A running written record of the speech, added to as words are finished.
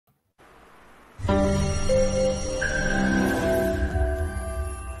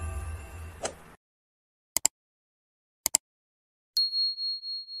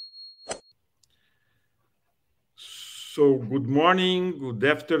So good morning, good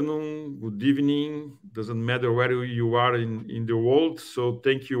afternoon, good evening. Doesn't matter where you are in the world. So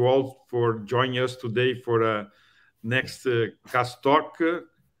thank you all for joining us today for a next CASS talk.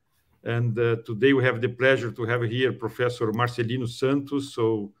 And today we have the pleasure to have here Professor Marcelino Santos.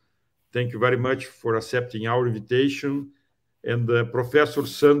 So thank you very much for accepting our invitation. And Professor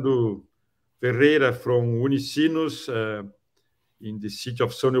Sandro Ferreira from Unicinos in the city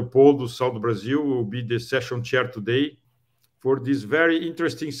of São Leopoldo, South Brazil, will be the session chair today for this very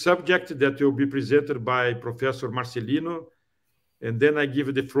interesting subject that will be presented by Professor Marcelino. And then I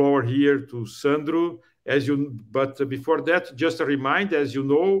give the floor here to Sandro. But before that, just a reminder, as you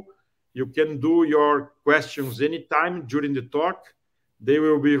know, you can do your questions anytime during the talk. They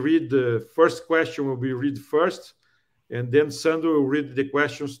will be read, the first question will be read first, and then Sandro will read the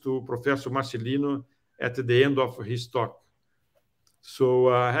questions to Professor Marcelino at the end of his talk.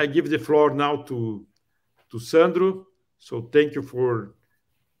 So I give the floor now to Sandro. So thank you for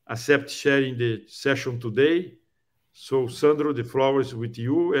sharing the session today. So Sandro, the floor is with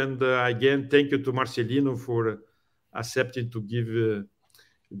you. And again, thank you to Marcelino for accepting to give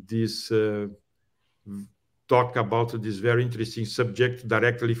this talk about this very interesting subject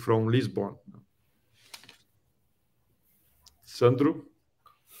directly from Lisbon. Sandro?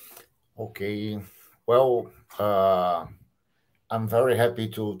 Okay. Well, I'm very happy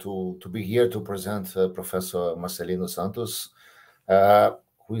to be here to present Professor Marcelino Santos,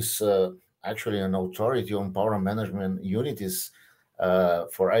 who is actually an authority on power management units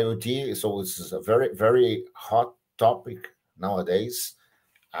for IoT. So it's a very, very hot topic nowadays.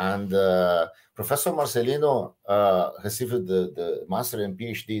 And Professor Marcelino received the Master and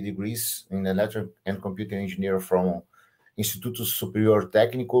PhD degrees in Electric and Computer Engineer from Instituto Superior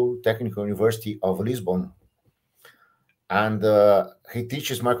Técnico, University of Lisbon. And he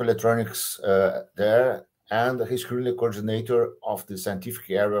teaches microelectronics there, and he's currently coordinator of the scientific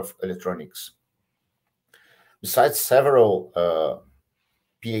area of electronics. Besides several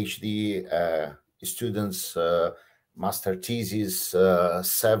PhD students, master thesis,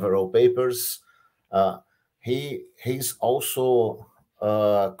 several papers, he's also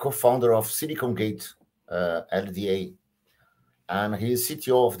co-founder of SILICONGATE LDA, and he's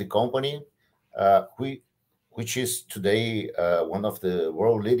CTO of the company, which is today one of the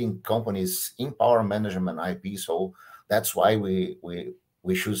world leading companies in power management IP. So that's why we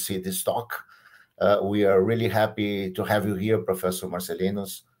should see this talk. We are really happy to have you here, Professor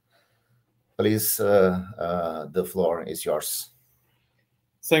Marcelinos. Please, the floor is yours.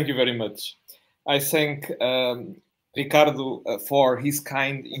 Thank you very much. I thank Ricardo for his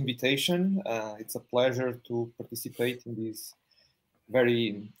kind invitation. It's a pleasure to participate in this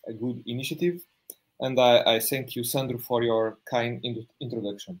very good initiative. And I thank you, Sandro, for your kind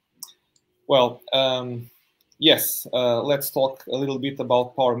introduction. Well, yes, let's talk a little bit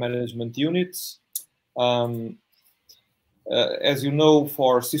about power management units. As you know,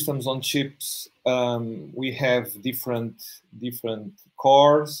 for systems on chips, we have different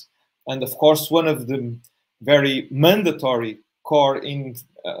cores. And of course, one of the very mandatory core in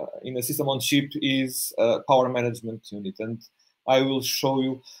a system on chip is power management unit. And I will show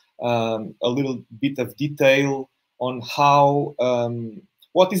you a little bit of detail on how,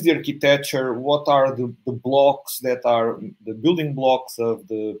 what is the architecture, what are the blocks that are the building blocks of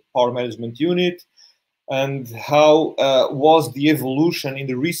the power management unit, and how was the evolution in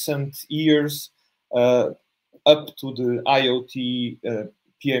the recent years up to the IoT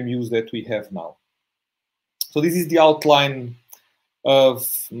PMUs that we have now. So this is the outline of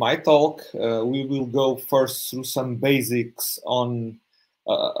my talk. We will go first through some basics on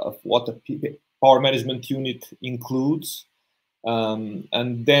what a power management unit includes.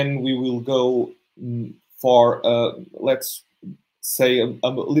 And then we will go for, let's say, a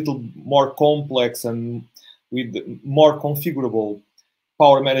little more complex and with more configurable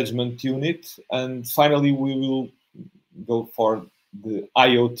power management unit. And finally, we will go for the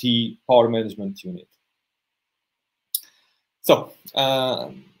IoT power management unit. So,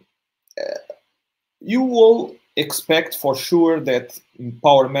 you will expect for sure that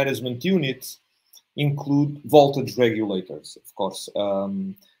power management units include voltage regulators, of course.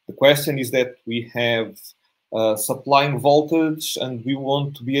 The question is that we have supplying voltage and we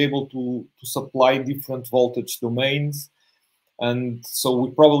want to be able to supply different voltage domains. And so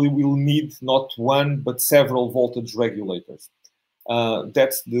we probably will need not one, but several voltage regulators.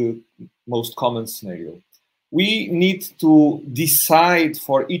 That's the most common scenario. We need to decide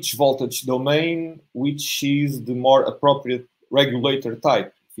for each voltage domain which is the more appropriate regulator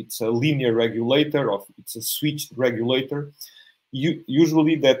type. If it's a linear regulator or if it's a switched regulator,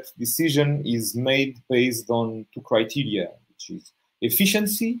 usually that decision is made based on two criteria, which is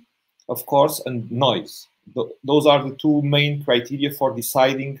efficiency, of course, and noise. Those are the two main criteria for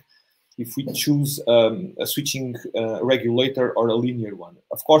deciding if we choose a switching regulator or a linear one.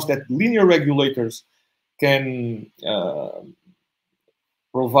 Of course, that linear regulators can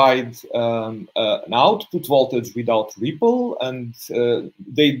provide an output voltage without ripple, and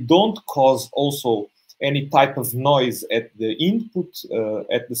they don't cause also any type of noise at the input,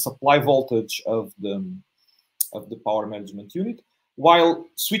 at the supply voltage of the power management unit, while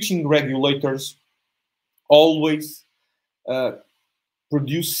switching regulators always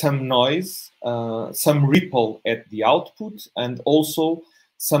produce some noise, some ripple at the output, and also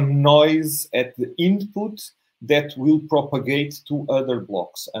some noise at the input that will propagate to other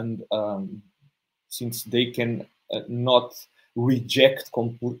blocks. And since they can not reject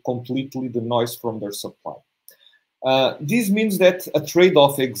completely the noise from their supply. This means that a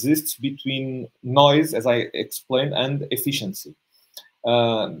trade-off exists between noise, as I explained, and efficiency.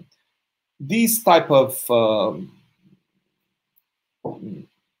 This type of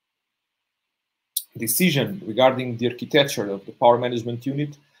decision regarding the architecture of the power management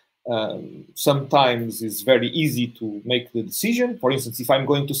unit sometimes is very easy to make the decision. For instance, if I'm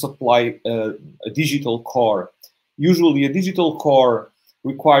going to supply a digital core, usually a digital core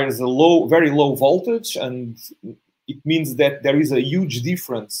requires a very low voltage, and it means that there is a huge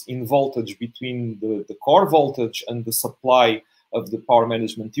difference in voltage between the core voltage and the supply of the power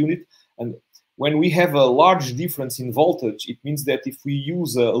management unit. And when we have a large difference in voltage, it means that if we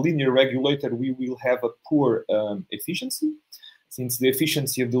use a linear regulator, we will have a poor efficiency, since the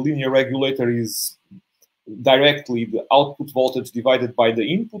efficiency of the linear regulator is directly the output voltage divided by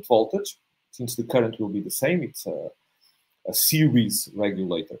the input voltage. Since the current will be the same, it's a series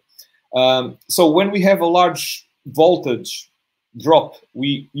regulator. So when we have a large voltage drop,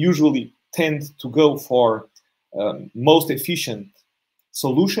 we usually tend to go for most efficient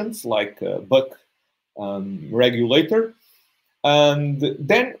solutions like buck regulator. And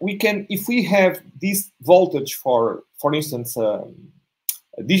then we can, if we have this voltage for instance, a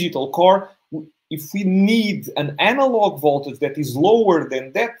digital core, if we need an analog voltage that is lower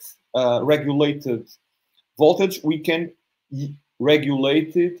than that regulated voltage, we can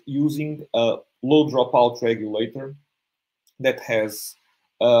regulate it using a low dropout regulator that has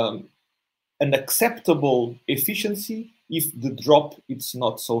an acceptable efficiency if the drop is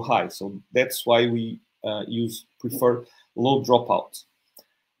not so high. So that's why we prefer low dropouts.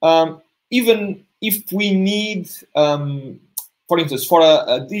 Even if we need, for instance, for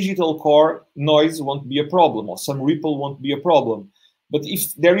a digital core, noise won't be a problem, or some ripple won't be a problem. But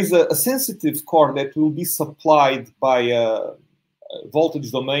if there is a sensitive core that will be supplied by a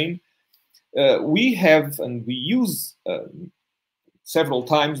voltage domain, we have and we use several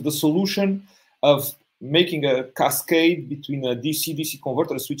times the solution of making a cascade between a DC-DC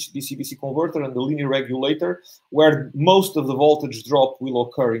converter, a switch DC-DC converter, and the linear regulator, where most of the voltage drop will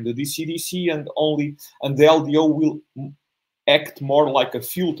occur in the DC-DC, and the LDO will act more like a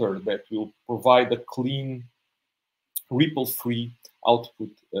filter that will provide a clean, ripple-free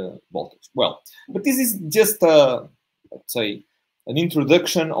output voltage. Well, but this is just let's say, an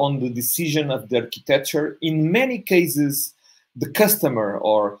introduction on the decision of the architecture. In many cases, the customer,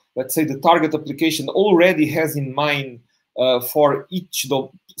 or let's say the target application, already has in mind for each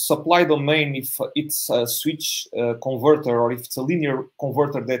supply domain, if it's a switch converter or if it's a linear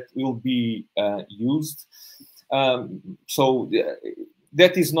converter that will be used. So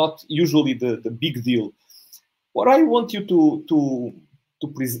that is not usually the big deal. What I want you to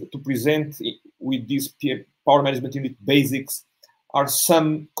present with these power management unit basics are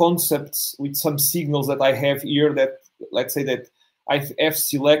some concepts with some signals that I have here that, let's say that I have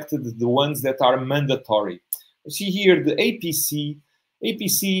selected the ones that are mandatory. You see here the APC.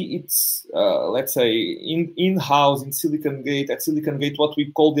 APC, it's, let's say, in-house in SILICONGATE, at SILICONGATE, what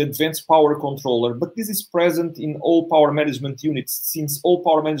we call the advanced power controller. But this is present in all power management units, since all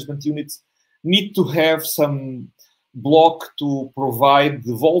power management units need to have some block to provide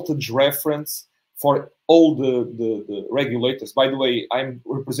the voltage reference for all the regulators. By the way, I'm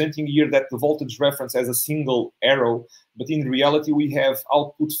representing here that the voltage reference has a single arrow, but in reality we have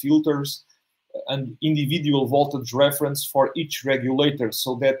output filters and individual voltage reference for each regulator,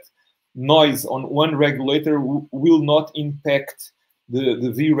 so that noise on one regulator will not impact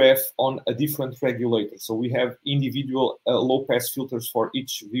the VREF on a different regulator. So we have individual low-pass filters for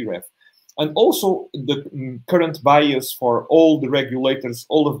each VREF. And also the current bias for all the regulators,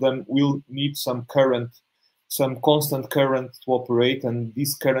 all of them will need some current, some constant current to operate, and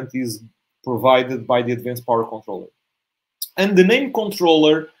this current is provided by the advanced power controller. And the name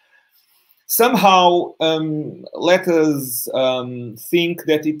controller somehow let us think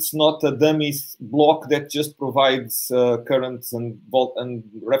that it's not a dummy block that just provides currents and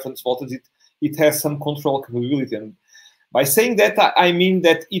reference voltage. It has some control capability. And by saying that, I mean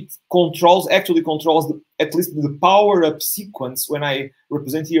that it actually controls at least the power up sequence. When I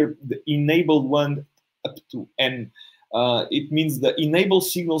represent here the enabled one up to N, it means the enabled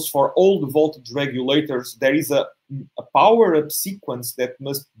signals for all the voltage regulators. There is a power up sequence that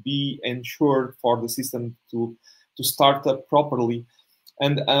must be ensured for the system to start up properly.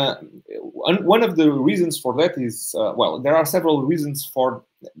 And one of the reasons for that is, well, there are several reasons for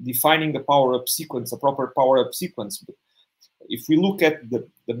defining the power up sequence, a proper power up sequence. But if we look at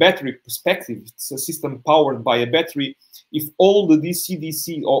the battery perspective, it's a system powered by a battery. If all the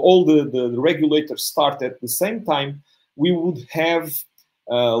DC-DC or all the regulators start at the same time, we would have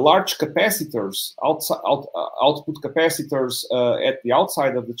large capacitors, output capacitors at the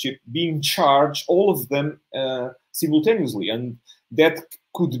outside of the chip being charged, all of them simultaneously, and that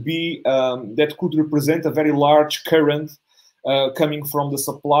could be that could represent a very large current coming from the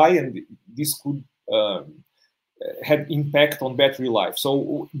supply, and this could have impact on battery life.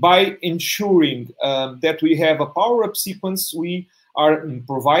 So by ensuring that we have a power-up sequence, we are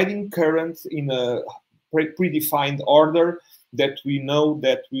providing current in a predefined order that we know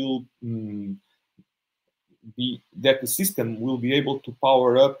that will that the system will be able to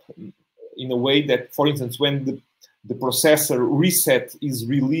power up in a way that, for instance, when the processor reset is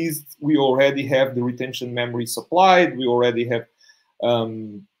released, we already have the retention memory supplied, we already have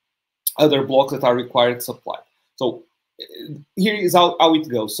other blocks that are required supplied. So here is how it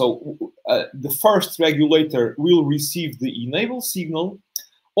goes. So the first regulator will receive the enable signal.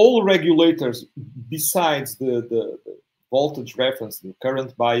 All regulators, besides the voltage reference, the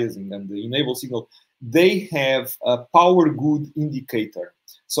current biasing, and the enable signal, they have a power good indicator.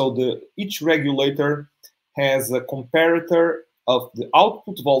 So each regulator has a comparator of the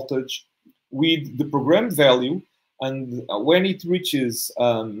output voltage with the programmed value, and when it reaches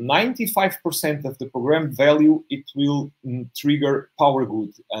 95% of the programmed value, it will trigger power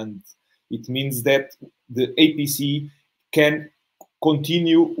good, and it means that the APC can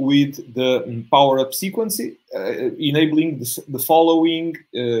continue with the power-up sequence, enabling the following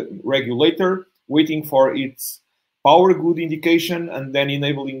regulator, waiting for its power good indication, and then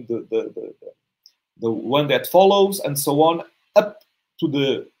enabling the one that follows, and so on, up to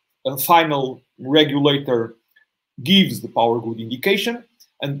the final regulator gives the power good indication.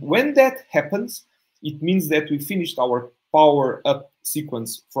 And when that happens, it means that we finished our power-up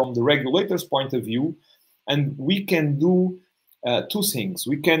sequence from the regulator's point of view, and we can do two things.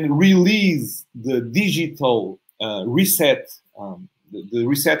 We can release the digital reset, the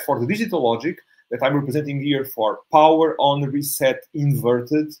reset for the digital logic that I'm representing here for power on reset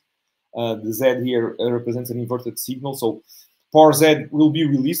inverted. The Z here represents an inverted signal. So power Z will be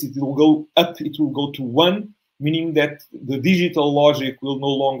released. It will go up. It will go to 1, meaning that the digital logic will no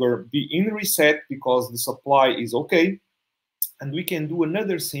longer be in reset because the supply is okay. And we can do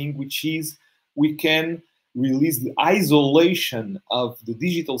another thing, which is we can release the isolation of the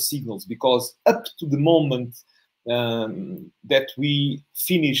digital signals, because up to the moment that we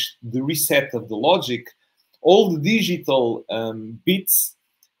finish the reset of the logic, all the digital bits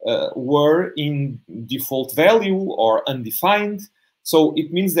were in default value or undefined. So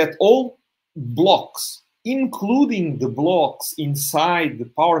it means that all blocks, including the blocks inside the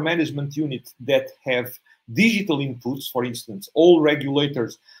power management unit that have digital inputs, for instance, all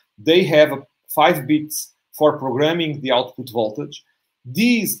regulators, they have 5 bits for programming the output voltage.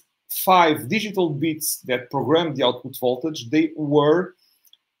 These 5 digital bits that program the output voltage, they were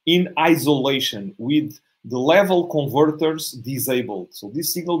in isolation with the level converters disabled. So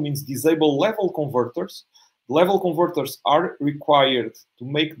this signal means disable level converters. Level converters are required to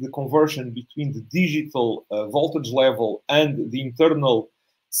make the conversion between the digital voltage level and the internal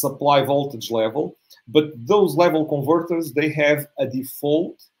supply voltage level. But those level converters, they have a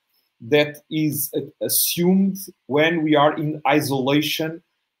default that is assumed when we are in isolation,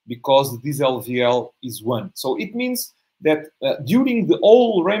 because this LVL is 1. So it means that during the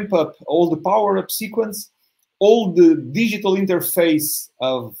whole ramp up, all the power up sequence, all the digital interface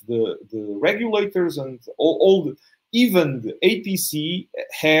of the regulators and even the APC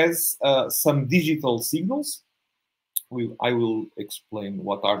has some digital signals. I will explain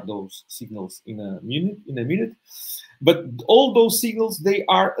what are those signals in a minute. But all those signals, they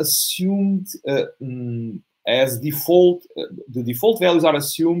are assumed as default. The default values are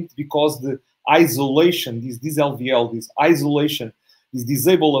assumed because the isolation, this LVL, this isolation, this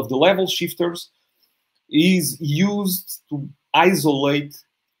disable of the level shifters, is used to isolate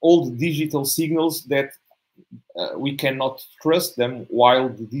all the digital signals that we cannot trust them while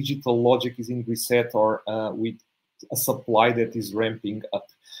the digital logic is in reset or with a supply that is ramping up.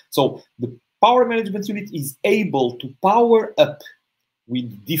 So the power management unit is able to power up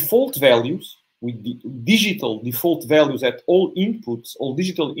with default values, with the digital default values at all inputs, all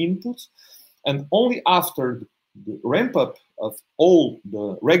digital inputs, and only after the ramp up of all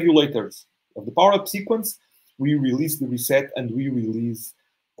the regulators of the power up sequence, we release the reset and we release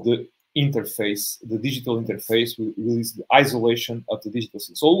the interface, the digital interface, we release the isolation of the digital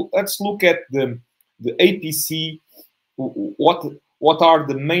signal. So let's look at the APC, what are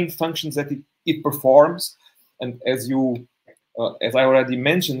the main functions that it performs. And as I already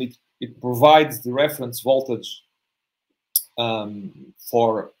mentioned, it provides the reference voltage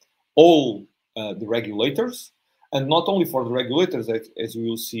for all the regulators, and not only for the regulators, as we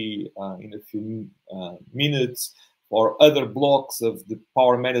will see in a few minutes, or other blocks of the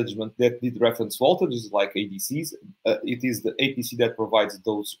power management that need reference voltages like ADCs. It is the APC that provides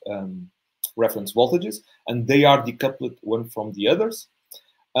those reference voltages, and they are decoupled one from the others.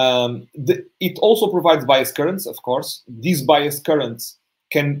 It also provides bias currents, of course. These bias currents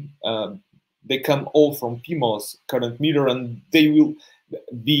they come all from PMUs current meter, and they will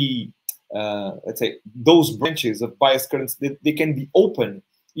be, let's say, those branches of bias currents, they can be open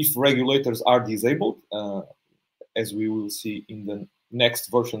if regulators are disabled, as we will see in the next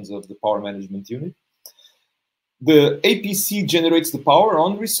versions of the power management unit. The APC generates the power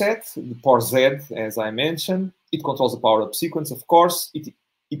on reset, the power Z, as I mentioned. It controls the power up sequence, of course. It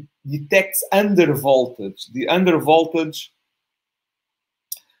detects under voltage. The under voltage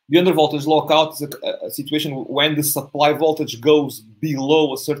lockout is a situation when the supply voltage goes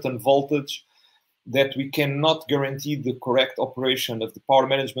below a certain voltage that we cannot guarantee the correct operation of the power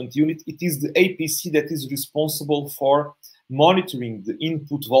management unit. It is the APC that is responsible for monitoring the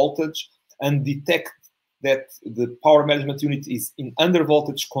input voltage and detect that the power management unit is in under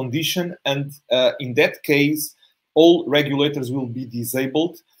voltage condition, and in that case, all regulators will be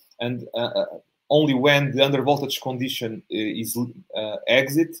disabled, and only when the under voltage condition is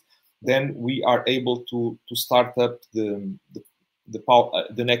exit, then we are able to start up the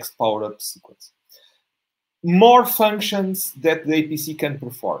next power up sequence. More functions that the APC can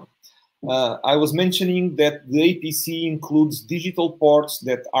perform. I was mentioning that the APC includes digital ports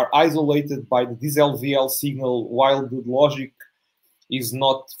that are isolated by the dis-LVL signal while the logic is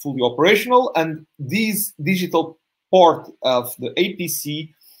not fully operational, and this digital port of the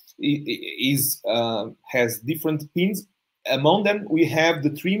APC has different pins. Among them, we have the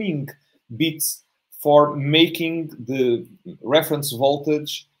trimming bits for making the reference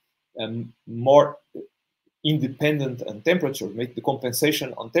voltage more independent on temperature, make the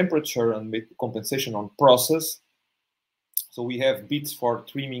compensation on temperature and make the compensation on process. So we have bits for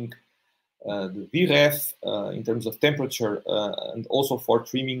trimming the VREF in terms of temperature, and also for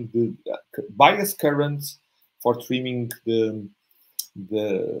trimming the bias currents, for trimming the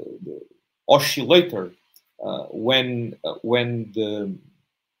oscillator when the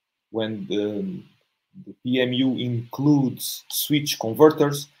PMU includes switch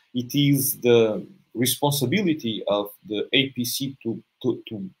converters. It is the responsibility of the APC to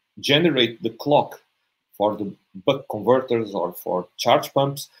generate the clock for the buck converters or for charge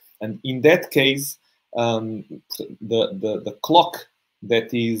pumps, and in that case, the clock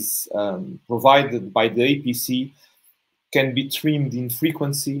that is provided by the APC can be trimmed in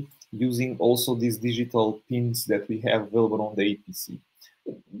frequency using also these digital pins that we have available on the APC.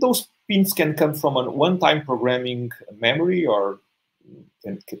 Those pins can come from a one-time programming memory, or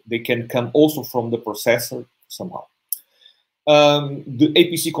they can come also from the processor somehow. The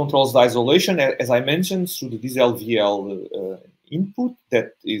APC controls the isolation, as I mentioned, through the dis-LVL input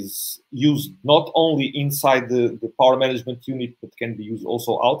that is used not only inside the power management unit, but can be used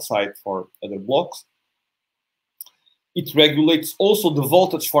also outside for other blocks. It regulates also the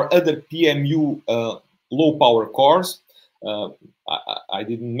voltage for other PMU low power cores. I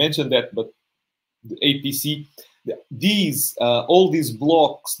didn't mention that, but the APC, all these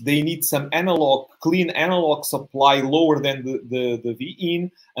blocks, they need some analog, clean analog supply lower than the V-in,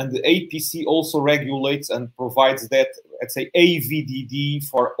 and the APC also regulates and provides that, let's say, AVDD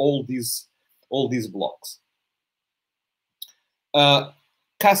for all these blocks.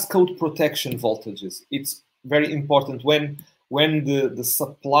 Cascode protection voltages. It's very important when the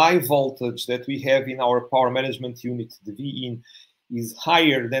supply voltage that we have in our power management unit, the V-in, is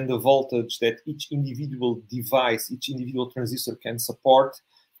higher than the voltage that each individual device, each individual transistor can support,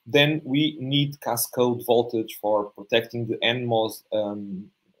 then we need cascode voltage for protecting the NMOS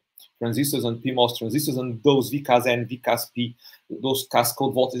transistors and PMOS transistors, and those VCAS N, VCAS P, those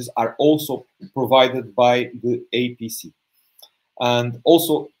cascode voltages are also provided by the APC. And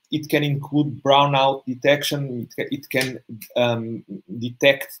also, it can include brownout detection. It can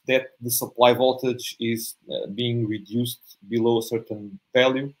detect that the supply voltage is being reduced below a certain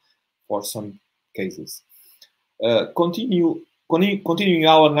value for some cases. Continuing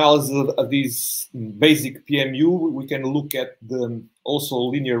our analysis of these basic PMU, we can look at the also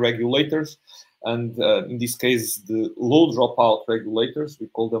linear regulators, and in this case, the low dropout regulators. We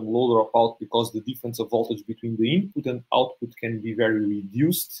call them low dropout because the difference of voltage between the input and output can be very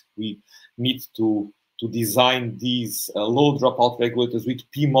reduced. We need to design these low dropout regulators with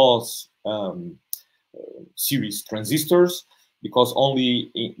PMOS series transistors, because only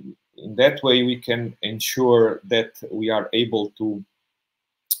in that way we can ensure that we are able to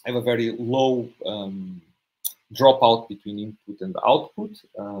have a very low dropout between input and output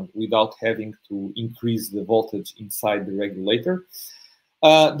without having to increase the voltage inside the regulator.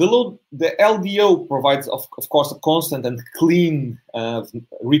 The LDO provides, of course, a constant and clean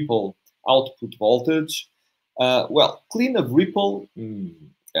ripple output voltage. Well, clean of ripple,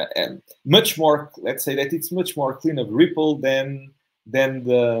 and much more, let's say that it's much more clean of ripple than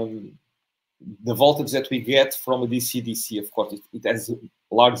the voltage that we get from a DC-DC. Of course, it has a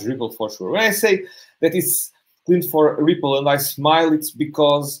large ripple for sure. When I say that it's clean for ripple and I smile, it's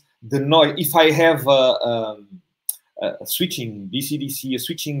because the noise, if I have a switching DC-DC, a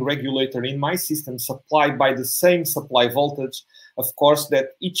switching regulator in my system supplied by the same supply voltage, of course,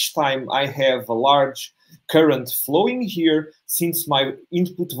 that each time I have a large current flowing here, since my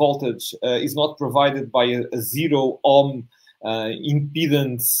input voltage is not provided by a 0 ohm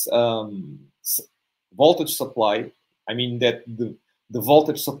impedance voltage supply, I mean that the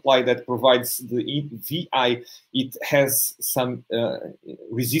voltage supply that provides the VI, it has some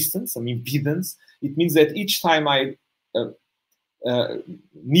resistance, some impedance. It means that each time I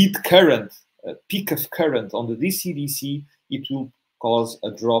need current, a peak of current on the DC-DC, it will cause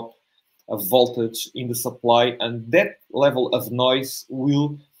a drop of voltage in the supply, and that level of noise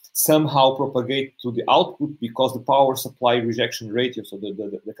will somehow propagate to the output, because the power supply rejection ratio, so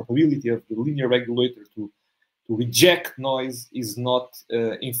the capability of the linear regulator to reject noise is not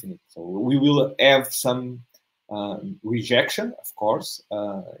infinite. So we will have some rejection, of course.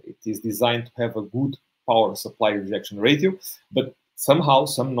 It is designed to have a good power supply rejection ratio, but somehow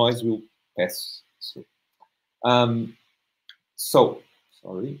some noise will pass through.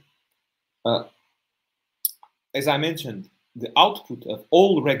 As I mentioned, the output of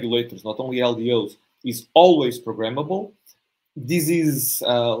all regulators, not only LDOs, is always programmable. This is,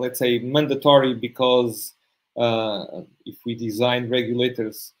 let's say, mandatory because if we design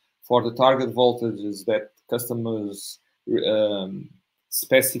regulators for the target voltages that customers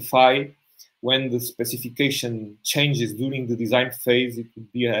specify, when the specification changes during the design phase, it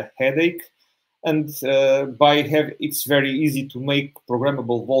would be a headache. And it's very easy to make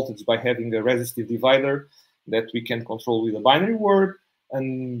programmable voltage by having a resistive divider that we can control with a binary word,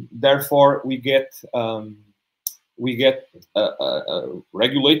 and therefore we get a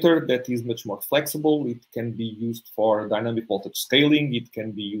regulator that is much more flexible. It can be used for dynamic voltage scaling. It can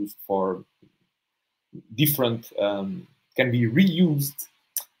be used for different, can be reused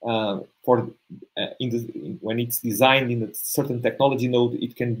when it's designed in a certain technology node.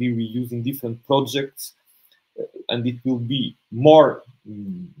 It can be reused in different projects, and it will be more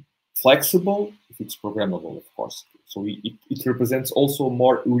flexible if it's programmable, of course. So it represents also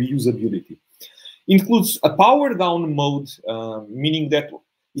more reusability. Includes a power down mode, meaning that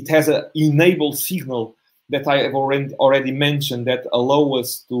it has an enable signal that I have already mentioned that allow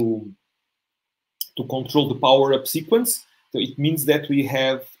us to control the power up sequence. So it means that we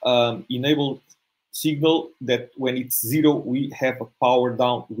have enabled signal that when it's 0, we have a power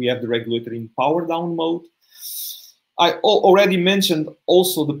down. We have the regulator in power down mode. I already mentioned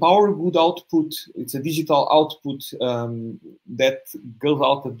also the power good output. It's a digital output that goes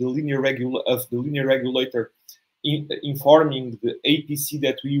out of the linear regulator, informing the APC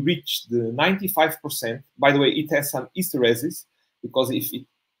that we reached the 95%. By the way, it has some hysteresis, because if it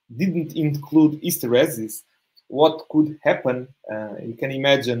didn't include hysteresis, what could happen? You can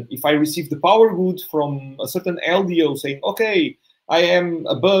imagine if I receive the power good from a certain LDO saying, okay, I am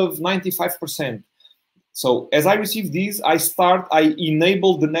above 95%. So as I receive these, I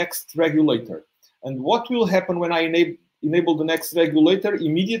enable the next regulator. And what will happen when I enable the next regulator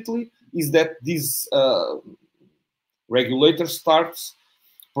immediately is that this regulator starts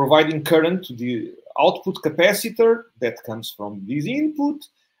providing current to the output capacitor that comes from this input,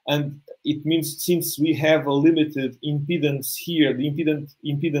 And it means since we have a limited impedance here, the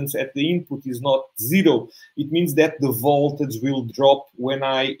impedance at the input is not 0, it means that the voltage will drop when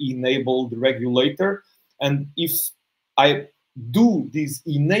I enable the regulator. And if I do this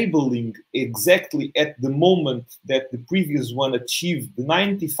enabling exactly at the moment that the previous one achieved the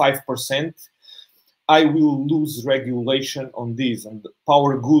 95%, I will lose regulation on this, and the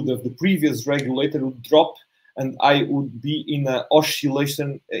power good of the previous regulator would drop, and I would be in an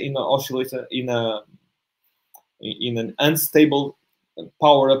oscillation, in an unstable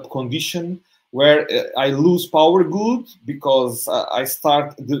power up condition where I lose power good because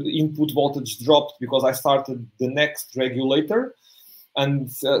the input voltage dropped because I started the next regulator, and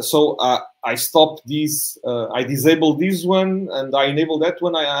so I stopped this, I disabled this one, and I enable that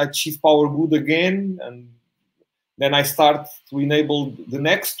one. I achieve power good again, and then I start to enable the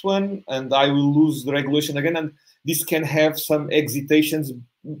next one, and I will lose the regulation again. And this can have some excitations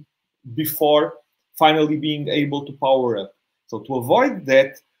before finally being able to power up. So to avoid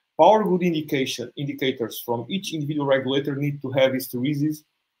that, power good indicators from each individual regulator need to have hysteresis.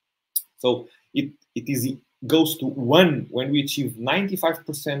 So it goes to 1 when we achieve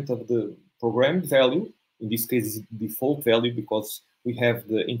 95% of the programmed value. In this case, it's default value because we have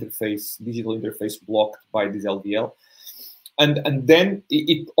the interface, digital interface blocked by this LDL. And then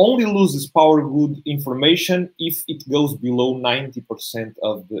it only loses power good information if it goes below 90%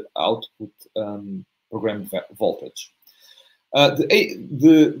 of the output programmed voltage.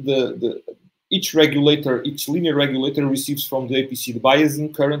 Each regulator, each linear regulator receives from the APC the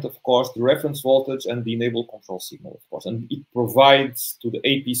biasing current, of course, the reference voltage, and the enable control signal, of course. And it provides to the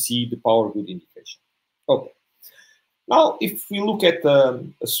APC the power good indication. Okay. Now, if we look at a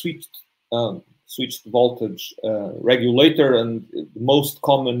switched voltage regulator, and the most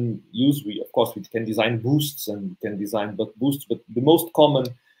common use, we can design boosts and can design buck boosts, but the most common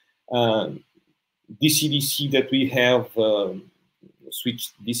DC-DC that we have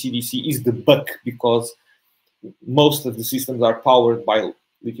switched DC-DC is the buck, because most of the systems are powered by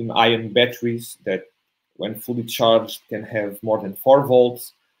lithium-ion batteries that, when fully charged, can have more than 4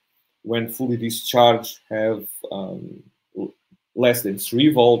 volts. When fully discharged, have less than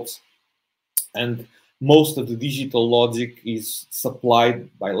 3 volts. And most of the digital logic is supplied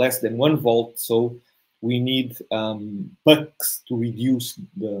by less than 1 volt. So we need bucks to reduce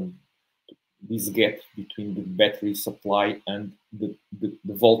this gap between the battery supply and the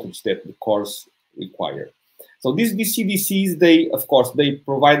voltage that the cores require. So these DC-DCs, they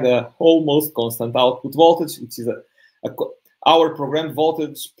provide a almost constant output voltage, which is our programmed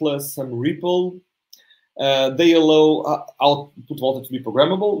voltage plus some ripple. They allow output voltage to be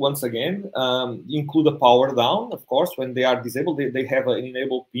programmable. Once again, include a power down, of course. When they are disabled, they have an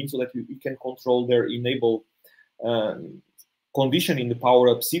enable pin so that you can control their enable condition in the power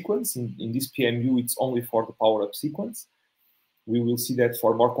up sequence. In this PMU, it's only for the power up sequence. We will see that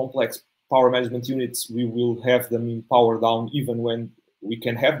for more complex power management units, we will have them in power down, even when we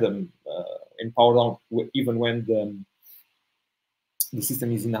can have them in power down, even when the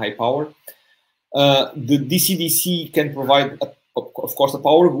system is in high power. The DC-DC can provide, of course, a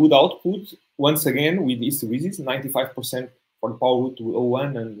power good output. Once again, with hysteresis, 95% for the power good to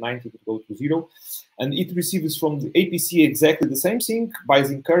 01 and 90 to go to 0. And it receives from the APC exactly the same thing,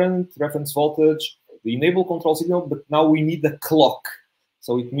 biasing current, reference voltage, the enable control signal, but now we need a clock.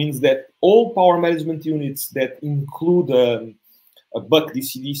 So it means that all power management units that include a buck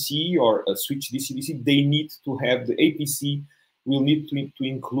DC-DC or a switch DC-DC, they need to have the APC will need to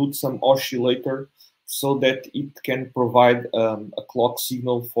include some oscillator so that it can provide a clock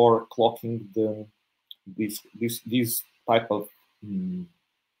signal for clocking this type of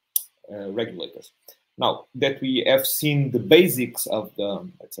regulators. Now that we have seen the basics of the,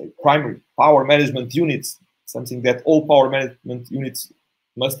 let's say, primary power management units, something that all power management units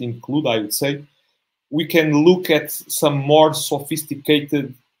must include, I would say, we can look at some more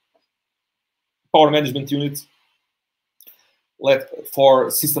sophisticated power management units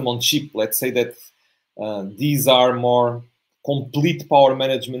for system on chip. Let's say that these are more complete power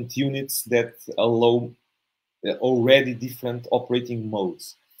management units that allow already different operating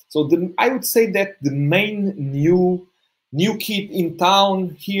modes. So I would say that the main new kit in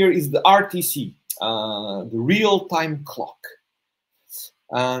town here is the RTC, the real-time clock.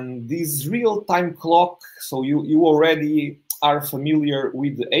 And this real-time clock, so you already are familiar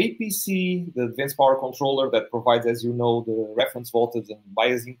with the APC, the advanced power controller that provides, as you know, the reference voltage and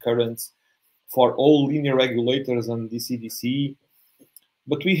biasing currents for all linear regulators and DC-DC.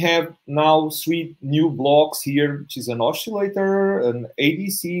 But we have now 3 new blocks here, which is an oscillator, an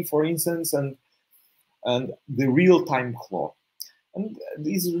ADC, for instance, and the real-time clock. And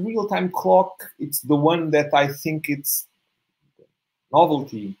this real-time clock, it's the one that I think it's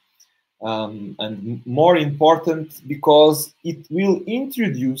novelty and more important because it will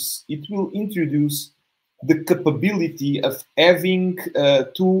introduce the capability of having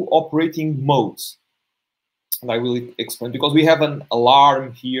two operating modes. And I will explain, because we have an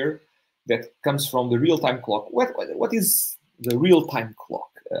alarm here that comes from the real-time clock. What is the real-time clock?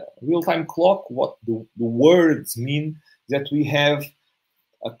 Real-time clock, what the words mean, that we have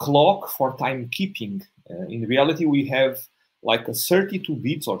a clock for timekeeping. In reality, we have like a 32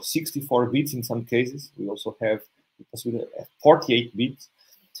 bits or 64 bits in some cases. We also have 48 bits,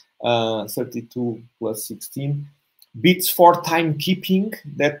 32 plus 16 bits for timekeeping.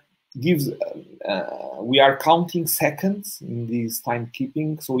 That gives, we are counting seconds in this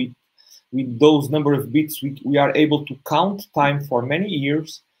timekeeping. So with those number of bits, we are able to count time for many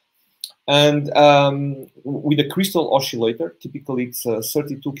years. And with a crystal oscillator, typically it's a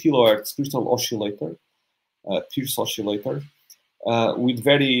 32 kilohertz crystal oscillator, Pierce oscillator, with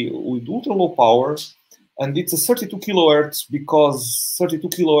ultra low power, and it's a 32 kilohertz because 32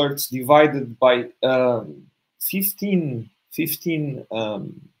 kilohertz divided by 15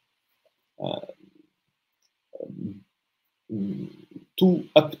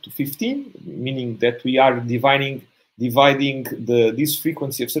 up to 15, meaning that we are dividing this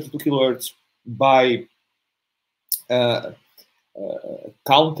frequency of 32 kilohertz by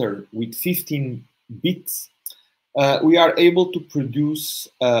counter with 15 bits, we are able to produce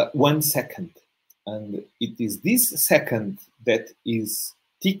 1 second. And it is this second that is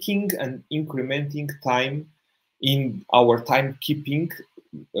ticking and incrementing time in our timekeeping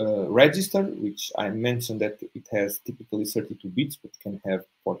register, which I mentioned that it has typically 32 bits, but can have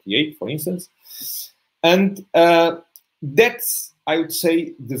 48, for instance. And that's, I would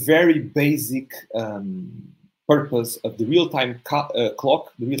say, the very basic purpose of the real-time clock.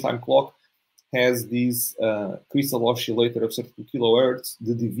 The real-time clock has this crystal oscillator of 32 kilohertz,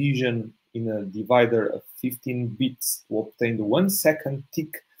 the division in a divider of 15 bits to obtain the 1 second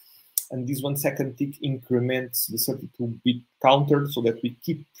tick. And this 1 second tick increments the 32-bit counter so that we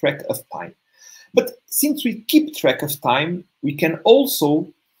keep track of time. But since we keep track of time, we can also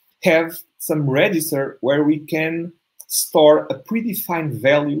have some register where we can store a predefined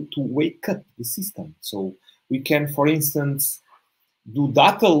value to wake up the system. So we can, for instance, do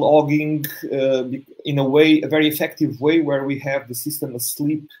data logging in a way, a very effective way, where we have the system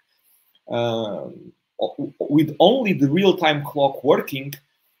asleep with only the real-time clock working.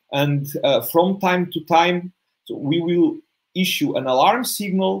 And from time to time, so we will issue an alarm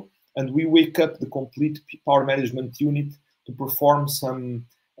signal and we wake up the complete power management unit to perform some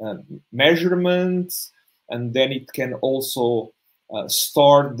measurements, and then it can also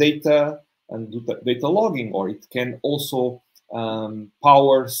store data and do data logging, or it can also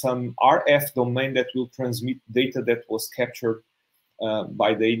power some RF domain that will transmit data that was captured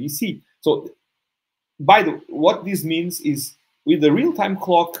by the ADC. So what this means is, with the real-time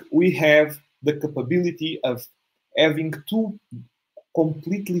clock, we have the capability of having two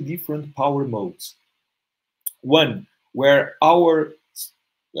completely different power modes. One, where our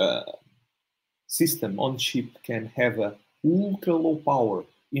system on chip can have a ultra low power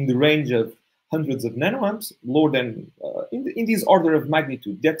in the range of hundreds of nanoamps, lower than in this order of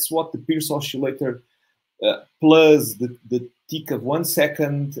magnitude. That's what the Pierce oscillator plus the tick of 1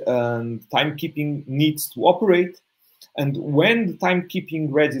 second and timekeeping needs to operate. And when the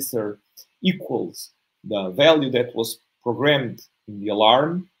timekeeping register equals the value that was programmed in the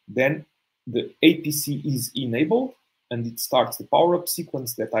alarm, then the APC is enabled and it starts the power-up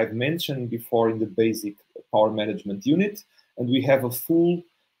sequence that I've mentioned before in the basic power management unit. And we have a full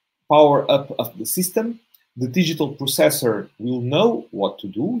power-up of the system. The digital processor will know what to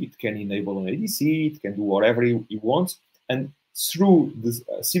do. It can enable an ADC, it can do whatever it wants. And through this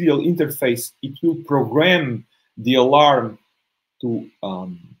serial interface, it will program the alarm to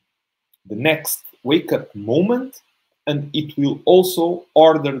the next wake-up moment, and it will also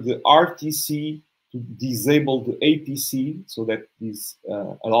order the RTC to disable the APC so that this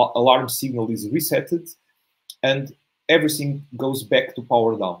alarm signal is resetted, and everything goes back to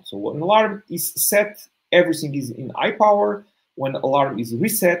power down. So when alarm is set, everything is in high power. When alarm is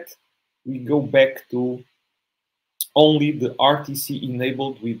reset, we go back to only the RTC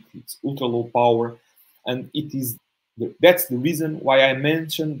enabled with its ultra low power. And it is that's the reason why I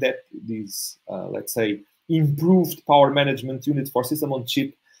mentioned that this, let's say, improved power management unit for system on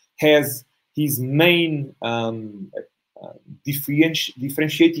chip has his main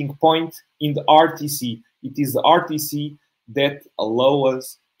differentiating point in the RTC. It is the RTC that allows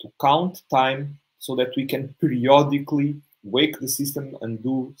us to count time so that we can periodically wake the system and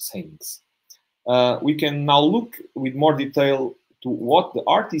do things. We can now look with more detail to what the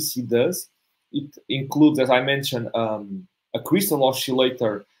RTC does. It includes, as I mentioned, a crystal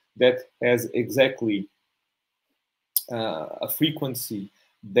oscillator that has exactly a frequency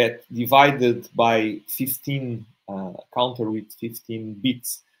that divided by 15 counter with 15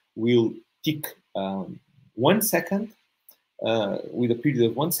 bits will tick 1 second with a period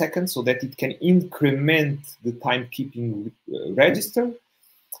of 1 second, so that it can increment the timekeeping register.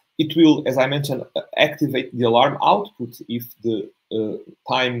 It will, as I mentioned, activate the alarm output if the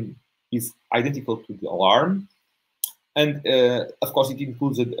time is identical to the alarm. And of course, it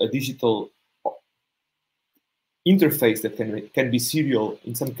includes a digital interface that can be serial.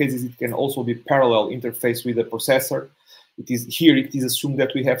 In some cases, it can also be parallel interface with the processor. It is assumed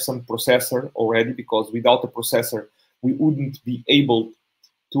that we have some processor already, because without a processor, we wouldn't be able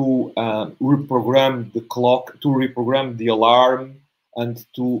to reprogram the clock, to reprogram the alarm, and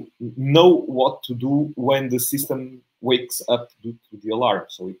to know what to do when the system wakes up due to the alarm.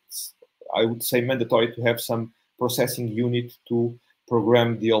 So it's, I would say, mandatory to have some processing unit to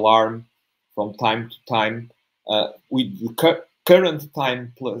program the alarm from time to time with the current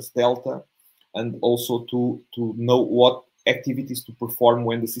time plus delta, and also to know what activities to perform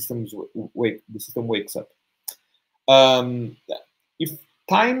when the system wakes up. If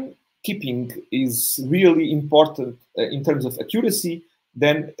timekeeping is really important in terms of accuracy,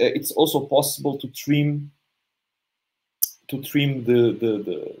 then it's also possible to trim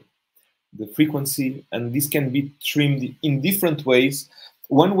the frequency, and this can be trimmed in different ways.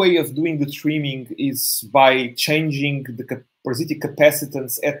 One way of doing the trimming is by changing the parasitic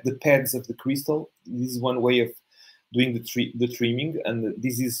capacitance at the pads of the crystal. This is one way of doing the trimming, and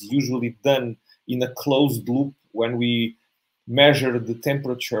this is usually done in a closed loop when we measure the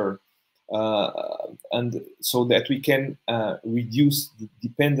temperature, and so that we can reduce the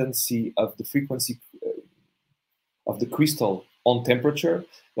dependency of the frequency of the crystal on temperature.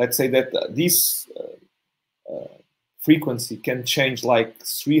 Let's say that this frequency can change like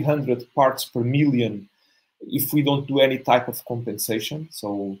 300 parts per million if we don't do any type of compensation.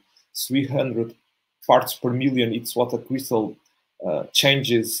 So 300 parts per million, it's what a crystal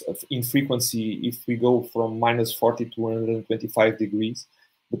changes in frequency if we go from -40 to 125 degrees.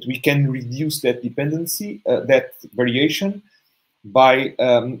 But we can reduce that dependency, that variation, by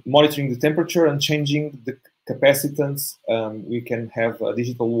monitoring the temperature and changing the capacitance. We can have a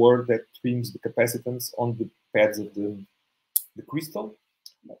digital word that trims the capacitance on the pads of the crystal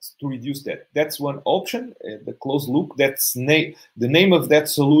to reduce that. That's one option, the closed loop. That's the name of that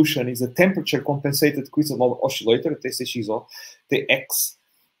solution is a temperature compensated crystal oscillator, TCXO,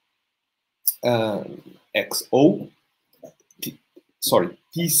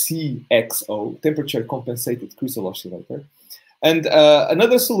 TCXO, temperature compensated crystal oscillator. And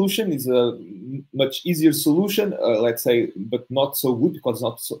another solution is a much easier solution, let's say, but not so good because it's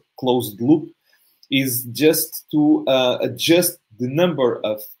not so closed loop, is just to adjust the number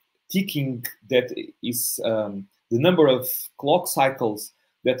of ticking, that is the number of clock cycles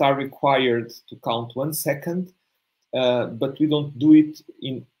that are required to count 1 second, but we don't do it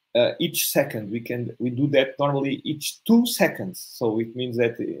in each second. We do that normally each 2 seconds. So it means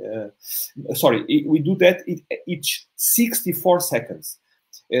that, we do that each 64 seconds.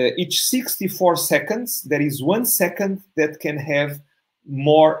 Each 64 seconds, there is 1 second that can have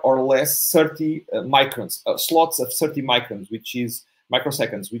more or less 30 microns, slots of 30 microns, which is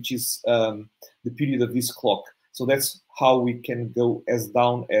microseconds, which is the period of this clock. So that's how we can go as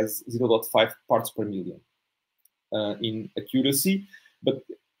down as 0.5 parts per million in accuracy. But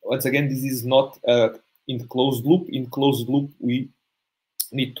once again, this is not in closed loop. In closed loop, we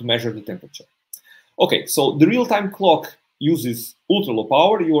need to measure the temperature. Okay, so the real-time clock uses ultra-low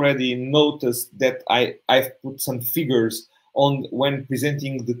power. You already noticed that I've put some figures on when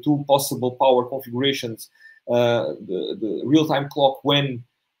presenting the two possible power configurations. The real-time clock when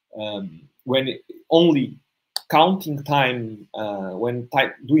only counting time, when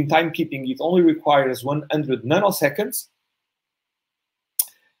doing timekeeping, it only requires 100 nanoseconds.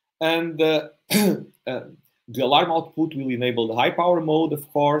 And the alarm output will enable the high power mode,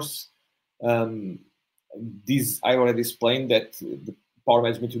 of course. This I already explained that the power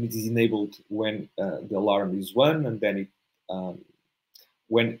management unit is enabled when the alarm is 1, and then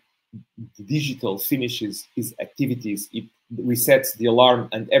when the digital finishes its activities, it resets the alarm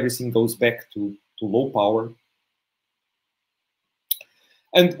and everything goes back to low power.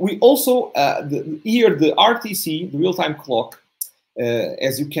 And we also, here the RTC, the real-time clock,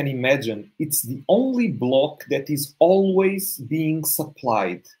 as you can imagine, it's the only block that is always being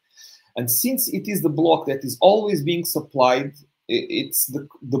supplied. And since it is the block that is always being supplied, it's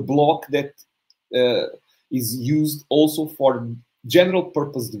the block that is used also for general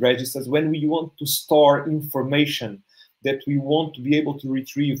purpose registers when we want to store information that we want to be able to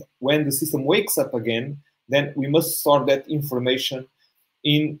retrieve when the system wakes up again. Then we must store that information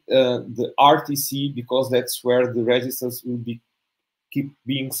in the RTC, because that's where the registers will keep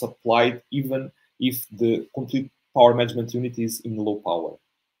being supplied even if the complete power management unit is in low power.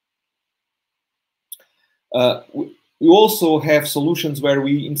 We also have solutions where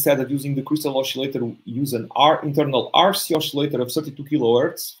we, instead of using the crystal oscillator, use an internal RC oscillator of 32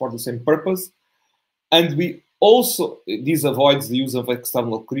 kilohertz for the same purpose. And we also, this avoids the use of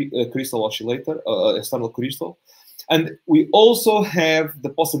external crystal oscillator, external crystal. And we also have the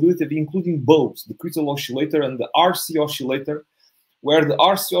possibility of including both the crystal oscillator and the RC oscillator, where the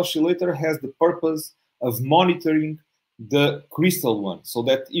RC oscillator has the purpose of monitoring the crystal one, so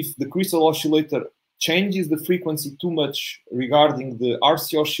that if the crystal oscillator changes the frequency too much regarding the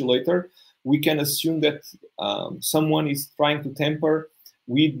RC oscillator, we can assume that someone is trying to tamper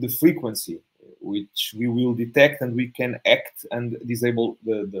with the frequency, which we will detect, and we can act and disable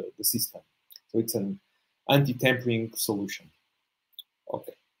the system. So it's an anti-tampering solution.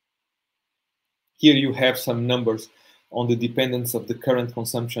 Okay. Here you have some numbers on the dependence of the current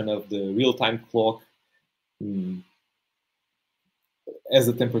consumption of the real-time clock as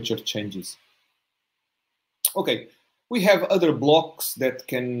the temperature changes. Okay, we have other blocks that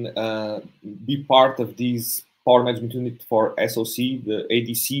can be part of these power management unit for SOC. The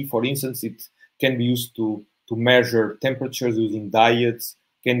ADC, for instance, it can be used to measure temperatures using diodes.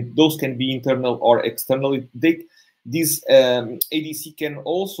 Those can be internal or external. This ADC can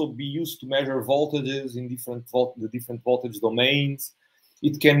also be used to measure voltages in the different voltage domains.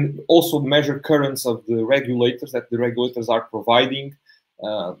 It can also measure currents of the regulators that the regulators are providing.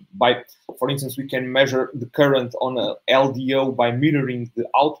 For instance, we can measure the current on a LDO by mirroring the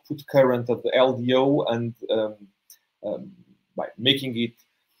output current of the LDO and by making it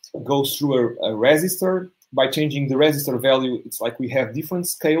go through a resistor. By changing the resistor value, it's like we have different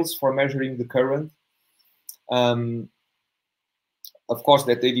scales for measuring the current. Of course,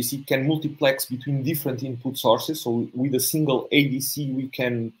 that ADC can multiplex between different input sources. So with a single ADC, we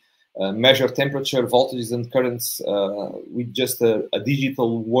can measure temperature, voltages, and currents with just a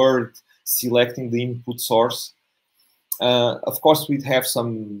digital word selecting the input source. Of course, we'd have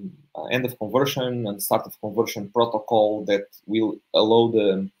some end of conversion and start of conversion protocol that will allow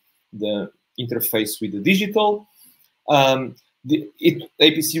the interface with the digital. The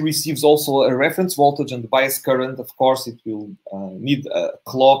APC receives also a reference voltage and bias current. Of course, it will need a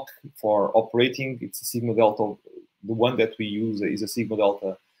clock for operating. It's a sigma delta. The one that we use is a sigma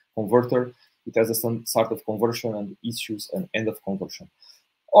delta converter. It has a start of conversion and issues an end of conversion.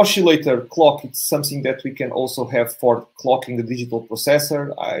 Oscillator clock, it's something that we can also have for clocking the digital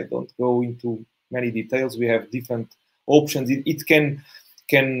processor. I don't go into many details. We have different options. We can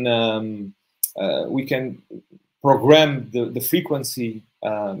program the frequency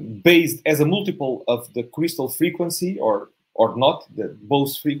based as a multiple of the crystal frequency or not.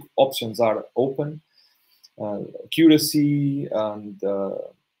 Both options are open. Accuracy, and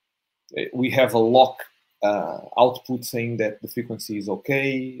we have a lock output saying that the frequency is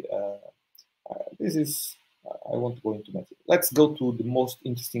okay. This is, I won't go into that. Let's go to the most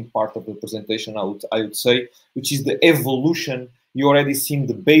interesting part of the presentation, I would say, which is the evolution. You already seen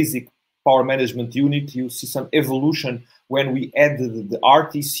the basic power management unit. You see some evolution when we added the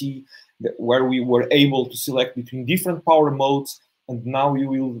RTC, where we were able to select between different power modes, and now you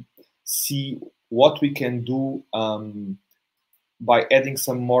will see what we can do by adding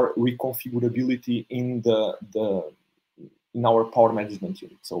some more reconfigurability in our power management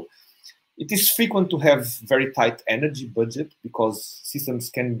unit. So it is frequent to have very tight energy budget because systems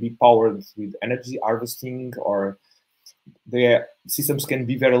can be powered with energy harvesting, or the systems can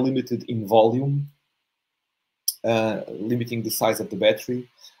be very limited in volume, limiting the size of the battery,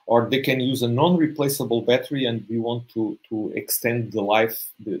 or they can use a non-replaceable battery, and we want to extend the life,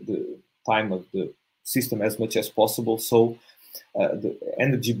 the time of the system as much as possible. So the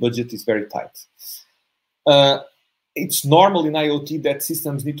energy budget is very tight. It's normal in IoT that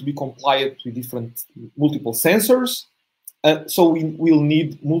systems need to be compliant with multiple sensors. So we will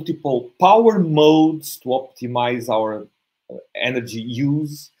need multiple power modes to optimize our energy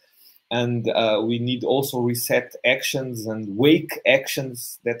use. And we need also reset actions and wake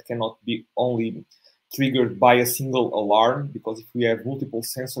actions that cannot be only triggered by a single alarm, because if we have multiple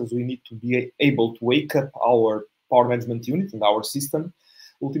sensors, we need to be able to wake up our power management unit and our system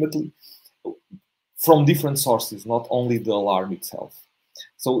ultimately from different sources, not only the alarm itself.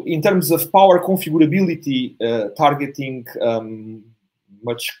 So in terms of power configurability, targeting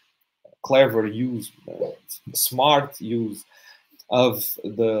much clever use, smart use of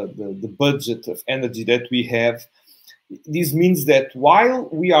the budget of energy that we have, this means that while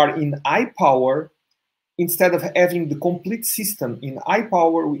we are in high power, instead of having the complete system in high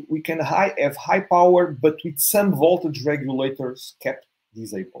power, we can have high power, but with some voltage regulators kept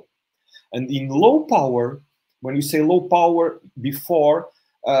disabled. And in low power, when you say low power before,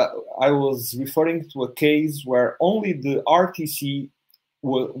 I was referring to a case where only the RTC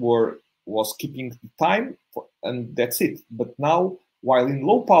was keeping the time, and that's it. But now, while in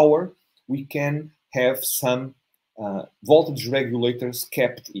low power, we can have some voltage regulators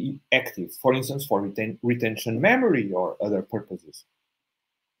kept active, for instance, for retention memory or other purposes.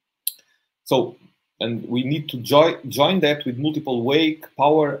 So, and we need to join that with multiple wake,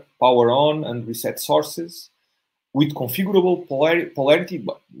 power on, and reset sources with configurable polarity.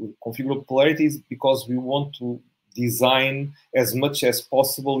 But with configurable polarities, because we want to design as much as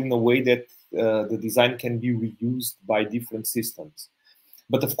possible in a way that the design can be reused by different systems.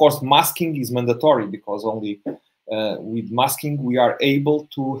 But of course, masking is mandatory, because only with masking we are able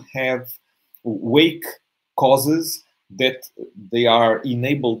to have wake causes that they are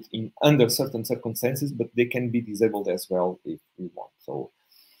enabled under certain circumstances, but they can be disabled as well if we want. So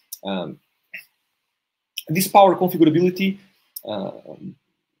this power configurability,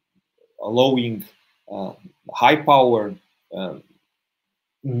 allowing high power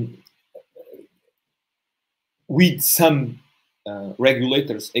with some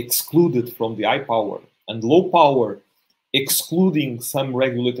regulators excluded from the high power, and low power excluding some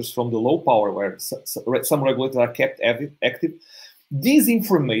regulators from the low power, where some regulators are kept active. This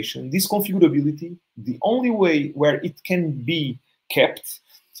information, this configurability, the only way where it can be kept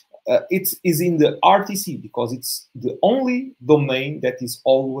it is in the RTC, because it's the only domain that is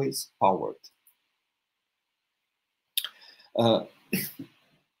always powered. So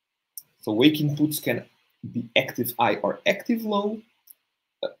wake inputs can be active high or active low,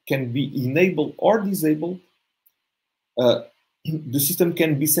 can be enabled or disabled. The system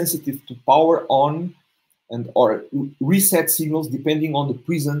can be sensitive to power on and or reset signals depending on the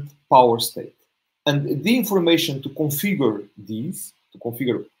present power state. And the information to configure these, to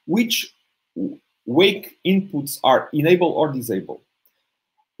configure which wake inputs are enabled or disabled.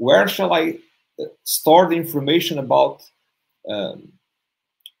 Where shall I store the information about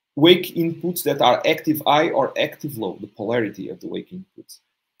wake inputs that are active high or active low, the polarity of the wake inputs?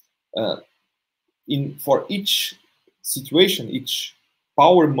 For each situation, each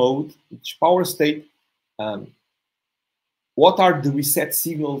power mode, each power state, what are the reset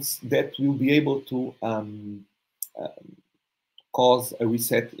signals that will be able to cause a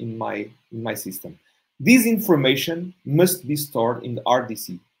reset in my system? This information must be stored in the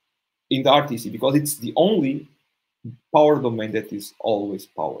RTC, because it's the only power domain that is always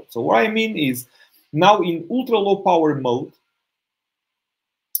powered. So what I mean is, now in ultra low power mode,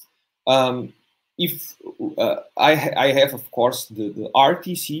 if I have, of course, the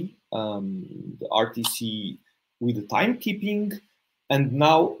RTC with the timekeeping, and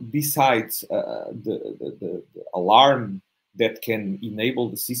now besides the alarm that can enable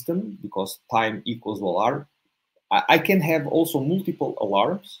the system, because time equals alarm, I can have also multiple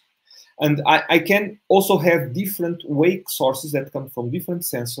alarms, and I can also have different wake sources that come from different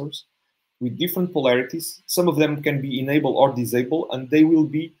sensors with different polarities. Some of them can be enabled or disabled, and they will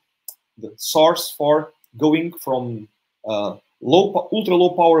be the source for going from ultra low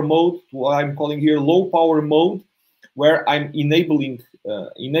power mode to what I'm calling here low power mode, where I'm enabling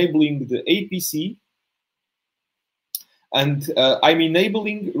the APC, and I'm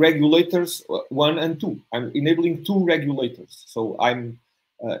enabling regulators 1 and 2. I'm enabling 2 regulators. So I'm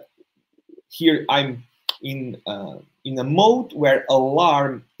here. I'm in a mode where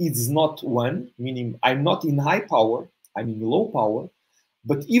alarm is not 1, meaning I'm not in high power. I'm in low power.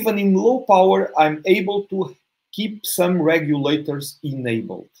 But even in low power, I'm able to keep some regulators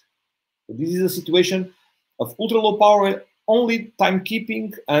enabled. So this is a situation of ultra low power, only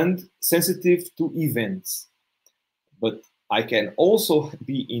timekeeping and sensitive to events. But I can also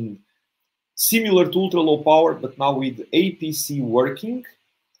be in similar to ultra low power, but now with APC working,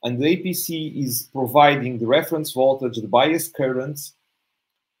 and the APC is providing the reference voltage, the bias currents.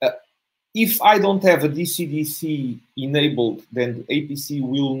 If I don't have a DC-DC enabled, then the APC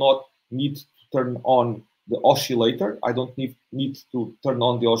will not need to turn on the oscillator. I don't need to turn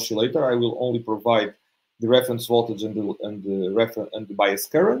on the oscillator. I will only provide the reference voltage and the bias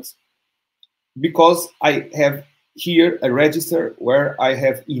currents, because I have here a register where I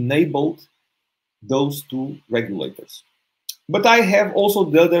have enabled those 2 regulators. But I have also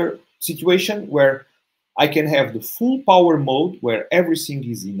the other situation where I can have the full power mode where everything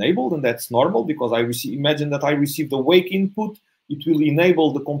is enabled, and that's normal because imagine that I receive the wake input, it will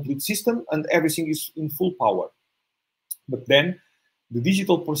enable the complete system and everything is in full power. But then the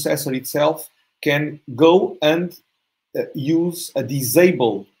digital processor itself can go and use a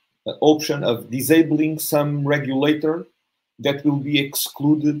disable option of disabling some regulator that will be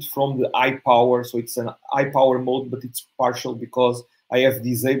excluded from the high power. So it's an high power mode, but it's partial because I have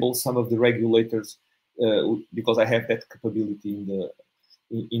disabled some of the regulators because I have that capability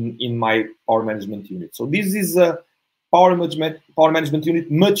in my power management unit. So this is a power management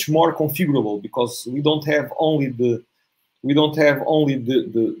unit much more configurable because we don't have only the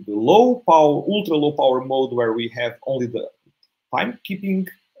low power, ultra low power mode where we have only the timekeeping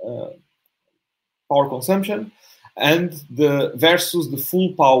power consumption, and versus the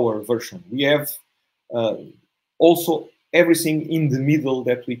full power version. We have also everything in the middle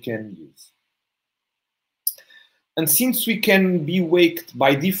that we can use. And since we can be waked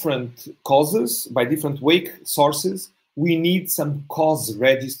by different causes, by different wake sources, we need some cause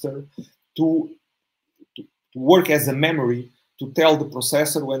register to work as a memory to tell the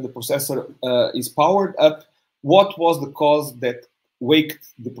processor when the processor is powered up, what was the cause that waked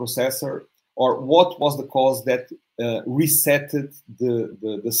the processor, or what was the cause that resetted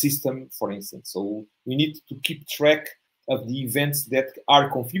the system, for instance. So we need to keep track of the events that are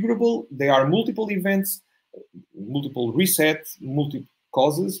configurable. There are multiple events, multiple resets, multiple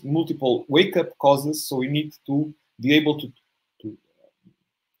causes, multiple wake-up causes. So we need to be able to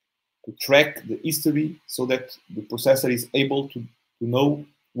track the history so that the processor is able to know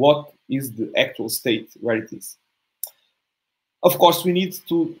what is the actual state where it is. Of course, we need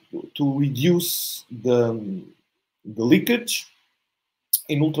to reduce the leakage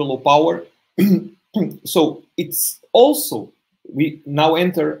in ultra low power. So it's also, we now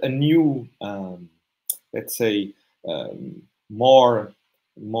enter a new, let's say, more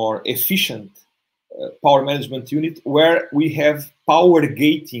efficient power management unit where we have power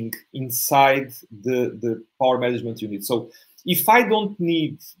gating inside the power management unit. So if I don't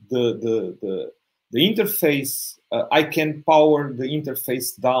need the interface, I can power the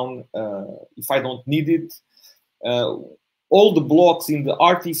interface down if I don't need it. All the blocks in the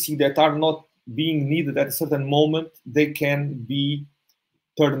RTC that are not being needed at a certain moment, they can be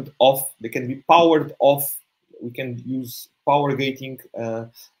turned off, they can be powered off. We can use power gating,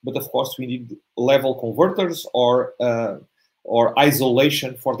 but of course we need level converters or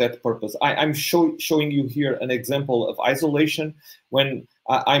isolation for that purpose. I'm showing you here an example of isolation when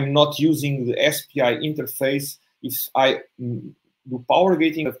I'm not using the SPI interface. If I do power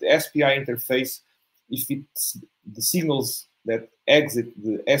gating of the SPI interface, if it's the signals that exit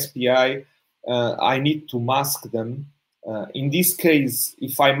the SPI, I need to mask them. In this case,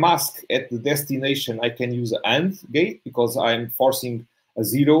 if I mask at the destination, I can use an AND gate because I'm forcing a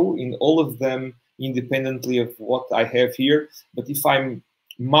 0 in all of them independently of what I have here. But if I'm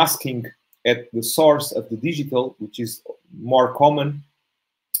masking at the source of the digital, which is more common,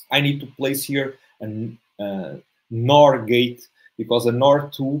 I need to place here a NOR gate because a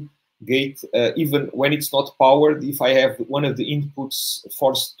NOR2 gate, even when it's not powered, if I have one of the inputs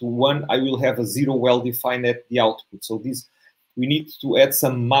forced to 1, I will have a 0 well-defined at the output. So this, we need to add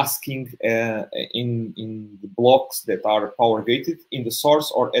some masking in the blocks that are power gated in the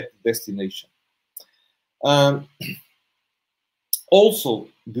source or at the destination. Also,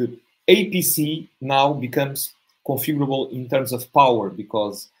 the APC now becomes configurable in terms of power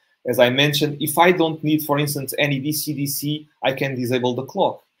because, as I mentioned, if I don't need, for instance, any DC-DC, I can disable the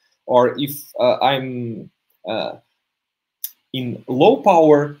clock. Or if I'm in low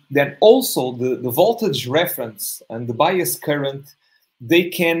power, then also the voltage reference and the bias current, they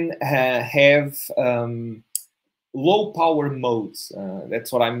can have low power modes.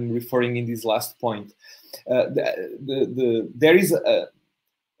 That's what I'm referring in this last point. There is a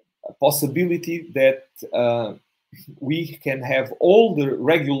possibility that we can have all the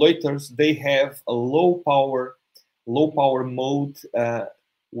regulators, they have a low power mode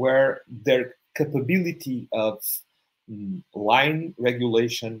where their capability of line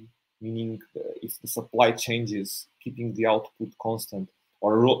regulation, meaning if the supply changes, keeping the output constant,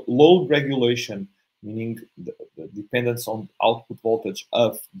 or load regulation, meaning the dependence on output voltage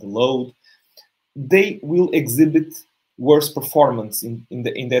of the load, they will exhibit worse performance in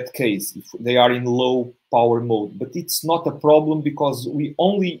that case if they are in low power mode. But it's not a problem because we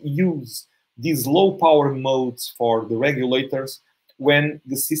only use these low power modes for the regulators when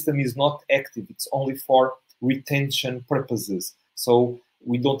the system is not active. It's only for retention purposes. So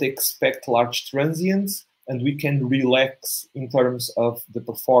we don't expect large transients and we can relax in terms of the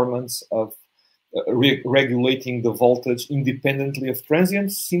performance of regulating the voltage independently of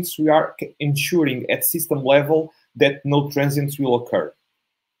transients, since we are ensuring at system level that no transients will occur.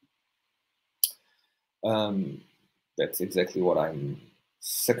 That's exactly what I'm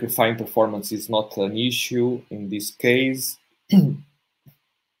sacrificing. Performance is not an issue in this case.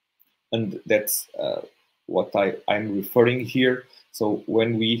 And that's what I'm referring here. So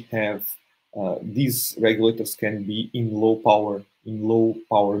when we have these regulators can be in low power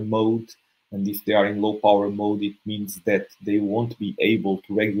mode, and if they are in low power mode, it means that they won't be able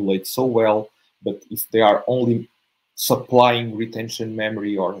to regulate so well. But if they are only supplying retention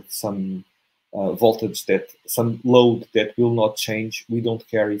memory or some voltage, some load that will not change, we don't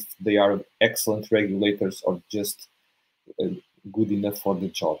care if they are excellent regulators or just good enough for the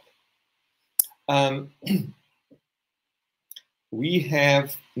job. We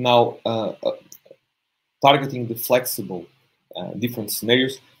have now targeting the flexible different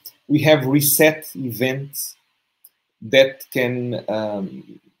scenarios. We have reset events that can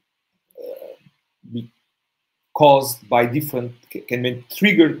be caused by can be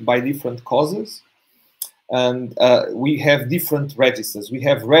triggered by different causes. And we have different registers. We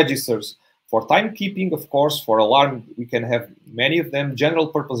have registers for timekeeping, of course, for alarm. We can have many of them, general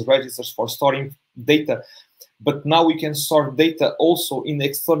purpose registers for storing data. But now we can store data also in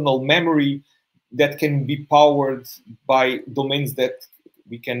external memory that can be powered by domains that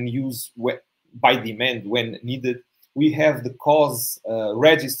we can use by demand when needed. We have the cause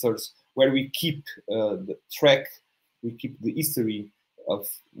registers where we keep the track, we keep the history of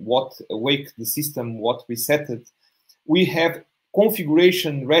what awake the system, what reset it. We have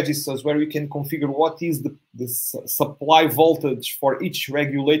configuration registers where we can configure what is the supply voltage for each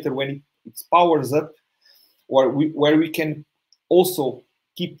regulator when it powers up, or where we can also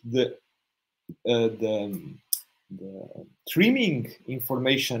keep the trimming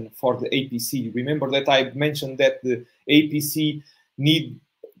information for the APC. Remember that I mentioned that the APC need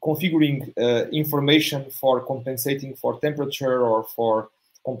configuring information for compensating for temperature or for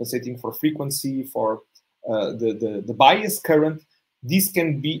compensating for frequency, for the bias current. These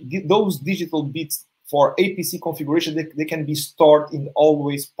can be, those digital bits for APC configuration, they can be stored in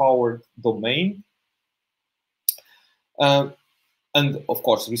always powered domain. And of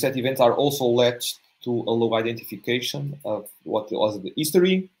course, reset events are also latched to a low identification of what was the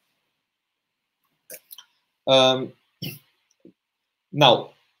history. Now,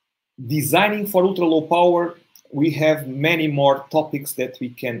 designing for ultra low power, we have many more topics that we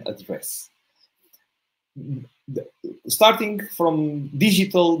can address. Starting from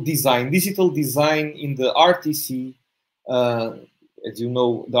digital design in the RTC, as you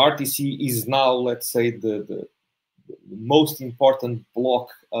know, the RTC is now, let's say, the most important block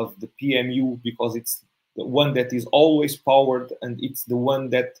of the PMU, because it's the one that is always powered, and it's the one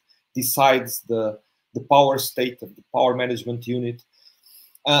that decides the power state of the power management unit.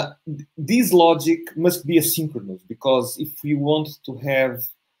 This logic must be asynchronous, because if we want to have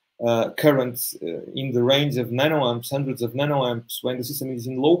currents in the range of nanoamps, hundreds of nanoamps, when the system is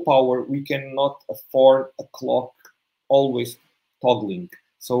in low power, we cannot afford a clock always toggling.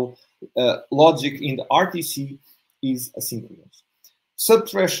 So logic in the RTC is asynchronous.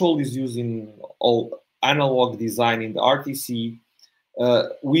 Subthreshold is used in all analog design in the RTC.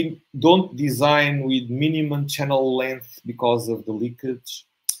 We don't design with minimum channel length because of the leakage.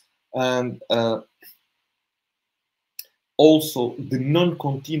 And also the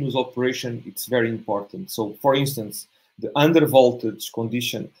non-continuous operation, it's very important. So for instance, the under voltage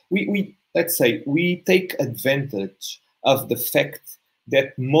condition, let's say we take advantage of the fact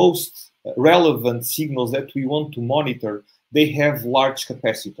that most relevant signals that we want to monitor, they have large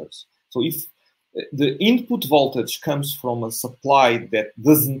capacitors. So if the input voltage comes from a supply that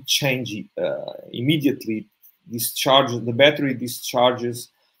doesn't change immediately, the battery discharges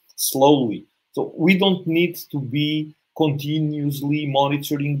slowly. So we don't need to be continuously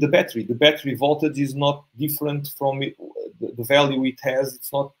monitoring the battery. The battery voltage is not different from the value it has.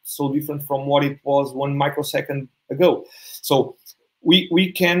 It's not so different from what it was 1 microsecond ago. So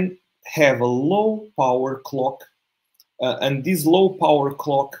we can have a low power clock, and this low power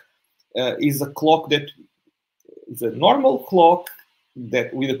clock is a clock that is a normal clock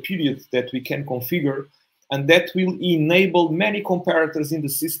that with a period that we can configure, and that will enable many comparators in the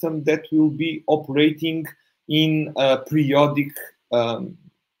system that will be operating in a periodic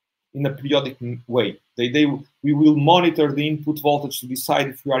way. We will monitor the input voltage to decide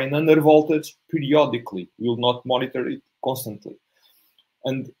if we are in under voltage periodically. We will not monitor it constantly.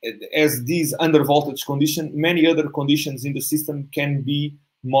 And as these under voltage condition, many other conditions in the system can be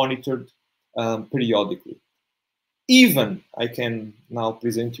monitored periodically. Even I can now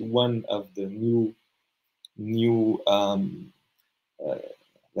present you one of the new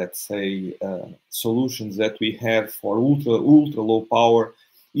let's say solutions that we have for ultra low power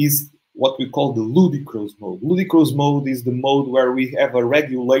is what we call the ludicrous mode. Ludicrous mode is the mode where we have a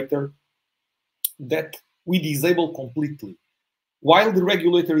regulator that we disable completely, while the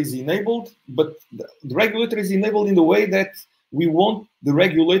regulator is enabled, but the regulator is enabled in the way that we want the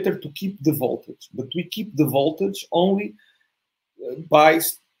regulator to keep the voltage, but we keep the voltage only by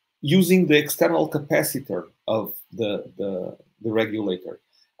using the external capacitor of the regulator.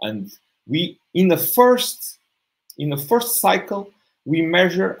 And we, in the first cycle, we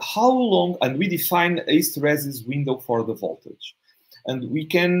measure how long, and we define a hysteresis window for the voltage. And we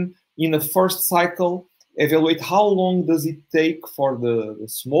can, in the first cycle, evaluate how long does it take for the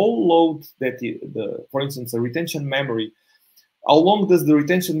small load that, for instance, a retention memory, how long does the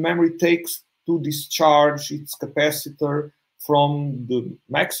retention memory takes to discharge its capacitor from the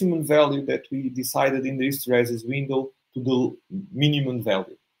maximum value that we decided in the hysteresis window to the minimum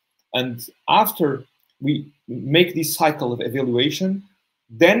value. And after we make this cycle of evaluation,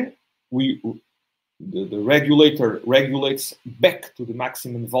 then the regulator regulates back to the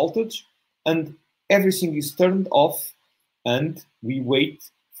maximum voltage, and everything is turned off, and we wait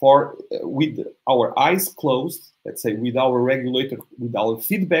for, with our eyes closed, let's say with our regulator, with our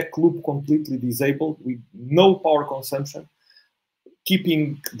feedback loop completely disabled, with no power consumption,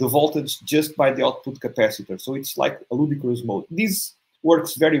 keeping the voltage just by the output capacitor. So it's like a ludicrous mode. This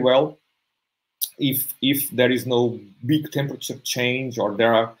works very well if there is no big temperature change, or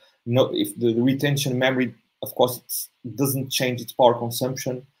there are no, if the retention memory, of course, it doesn't change its power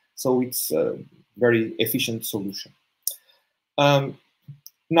consumption. So it's a very efficient solution.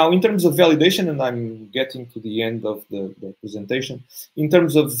 Now, in terms of validation, and I'm getting to the end of the presentation, in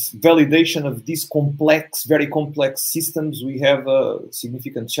terms of validation of these complex, very complex systems, we have a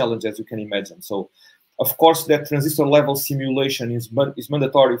significant challenge, as you can imagine. So, of course, that transistor level simulation is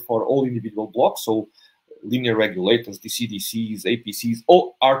mandatory for all individual blocks. So, linear regulators, DC-DCs, APCs,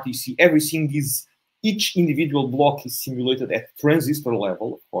 all RTC, everything is, each individual block is simulated at transistor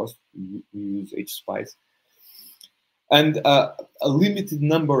level. Of course, we use HSPICE. And a limited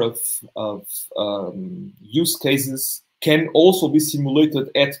number of use cases can also be simulated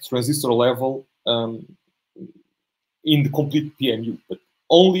at transistor level in the complete PMU, but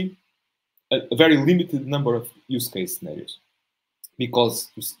only a very limited number of use case scenarios. Because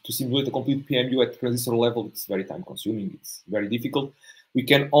to simulate a complete PMU at transistor level, it's very time consuming, it's very difficult. We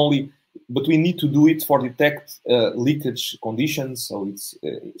can only, but we need to do it for detect leakage conditions, so it's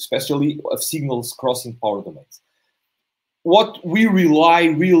especially of signals crossing power domains. What we rely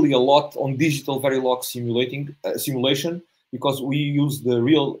really a lot on digital Verilog simulation, because we use the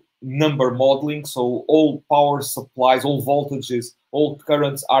real number modeling. So all power supplies, all voltages, all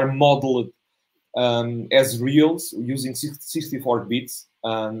currents are modeled as reals using 64 bits.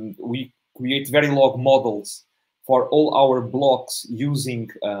 We create Verilog models for all our blocks using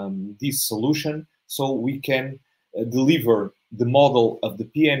this solution, so we can deliver the model of the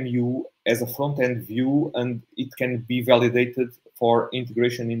PMU as a front-end view, and it can be validated for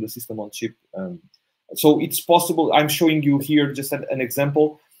integration in the system on chip. So it's possible. I'm showing you here just an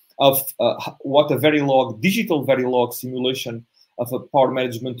example of what a Verilog, digital Verilog simulation of a power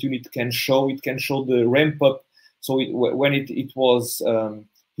management unit can show. It can show the ramp up. So when it was,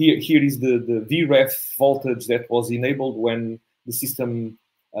 here is the VREF voltage that was enabled when the system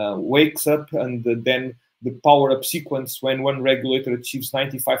wakes up, and then the power up sequence, when one regulator achieves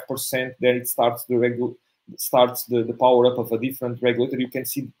 95%, then it starts the power up of a different regulator. You can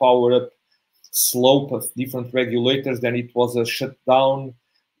see the power up slope of different regulators. Then it was a shutdown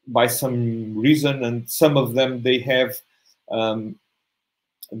by some reason, and some of them, they have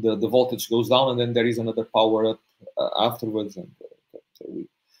the voltage goes down, and then there is another power up afterwards. And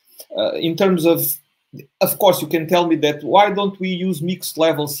in terms of course, you can tell me that why don't we use mixed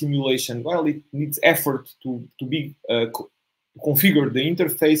level simulation? Well, it needs effort to be configure the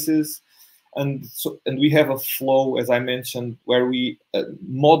interfaces, and we have a flow, as I mentioned, where we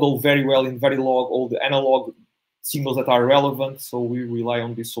model very well in Verilog all the analog signals that are relevant. So we rely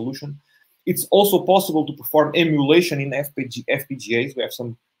on this solution. It's also possible to perform emulation in FPGAs. We have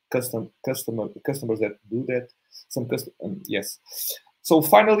some customers that do that. Yes. So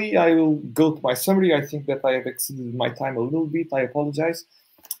finally, I will go to my summary. I think that I have exceeded my time a little bit. I apologize.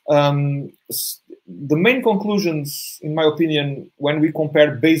 The main conclusions, in my opinion, when we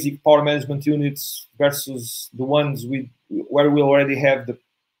compare basic power management units versus the ones where we already have the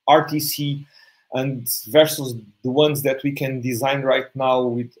RTC, and versus the ones that we can design right now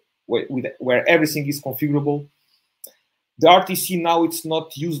with where everything is configurable. The RTC now, it's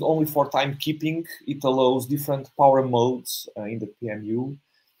not used only for timekeeping. It allows different power modes in the PMU.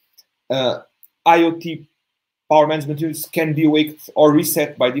 IoT power management units can be awaked or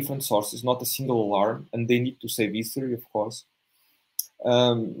reset by different sources, not a single alarm, and they need to save history, of course.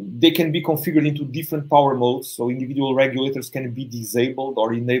 They can be configured into different power modes, so individual regulators can be disabled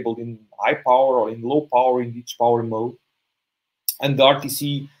or enabled in high power or in low power in each power mode. And the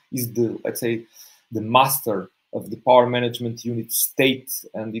RTC is the, let's say, the master of the power management unit state,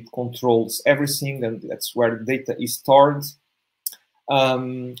 and it controls everything, and that's where the data is stored.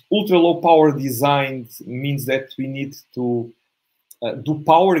 Ultra low power design means that we need to do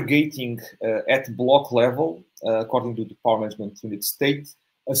power gating at block level according to the power management unit state,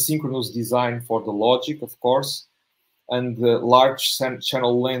 asynchronous design for the logic, of course, and large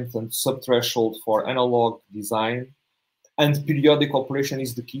channel length and subthreshold for analog design. And periodic operation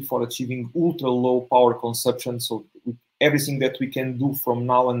is the key for achieving ultra low power consumption. So everything that we can do from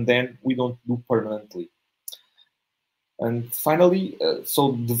now and then, we don't do permanently. And finally,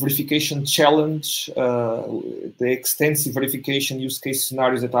 so the verification challenge, the extensive verification use case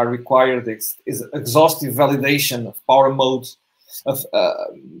scenarios that are required is exhaustive validation of power modes.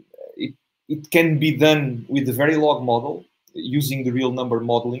 It can be done with the Verilog model using the real number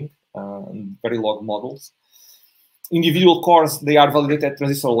modeling and Verilog models. Individual cores, they are validated at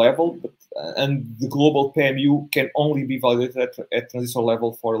transistor level, and the global PMU can only be validated at transistor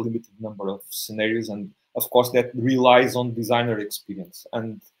level for a limited number of scenarios. And of course, that relies on designer experience.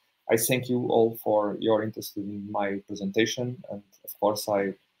 And I thank you all for your interest in my presentation. And of course,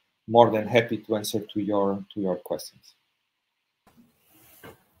 I'm more than happy to answer to your questions.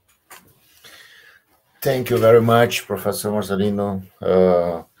 Thank you very much, Professor Marcelino.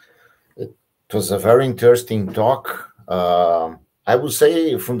 It was a very interesting talk. I would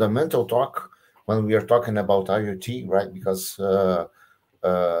say a fundamental talk when we are talking about IoT, right? Because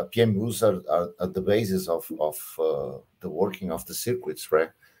PMUs are at the basis of the working of the circuits,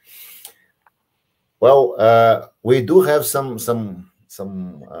 right? Well, we do have some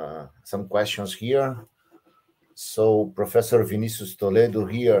questions here. So Professor Vinicius Toledo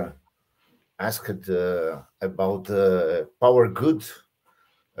here asked about power good.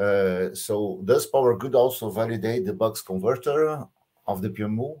 So does power good also validate the bugs converter of the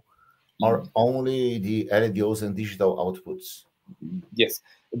PMU, or only the LDOs and digital outputs? Yes,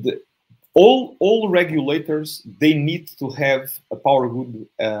 all regulators, they need to have a power good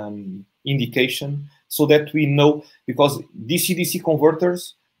indication so that we know, because DC-DC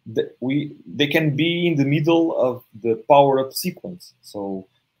converters, they can be in the middle of the power up sequence. So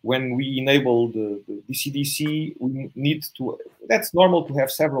when we enable the DC-DC, we need to, that's normal to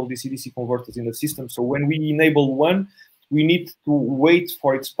have several DC-DC converters in the system. So when we enable one, we need to wait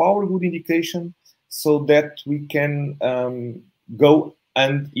for its power good indication so that we can go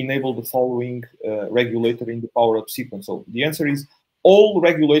and enable the following regulator in the power up sequence. So the answer is all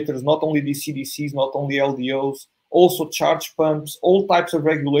regulators, not only DC-DCs, not only LDOs, also charge pumps, all types of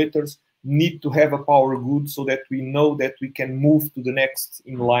regulators need to have a power good so that we know that we can move to the next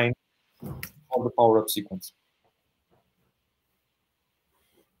in line of the power up sequence.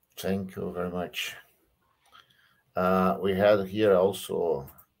 Thank you very much. We had here also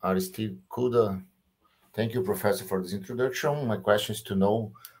Aristide Kuda. Thank you, Professor, for this introduction. My question is to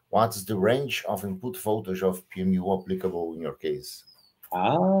know what is the range of input voltage of PMU applicable in your case?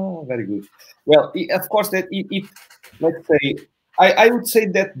 Ah, very good. Well, of course, that let's say, I would say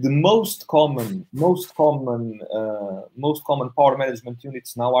that the most common power management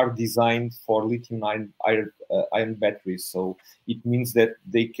units now are designed for lithium-ion batteries. So it means that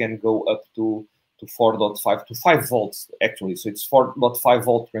they can go up to 4.5 to 5 volts actually. So it's 4.5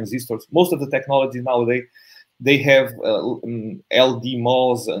 volt transistors. Most of the technology nowadays, they have LD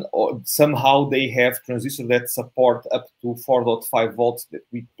MOS, or somehow they have transistors that support up to 4.5 volts, that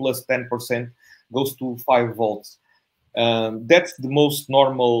with plus 10% goes to 5 volts. That's the most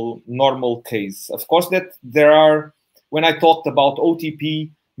normal case. Of course, that there are, when I talked about OTP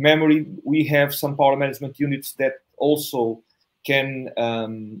memory, we have some power management units that also can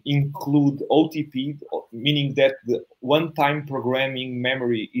include OTP, meaning that the one-time programming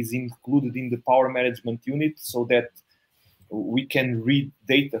memory is included in the power management unit so that we can read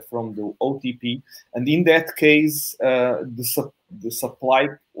data from the OTP. And in that case, the supply,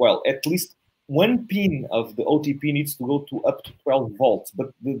 well, at least one pin of the OTP needs to go to up to 12 volts,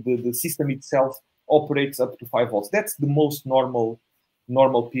 but the system itself operates up to 5 volts. That's the most normal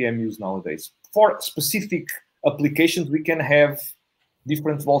PMUs nowadays. For specific applications, we can have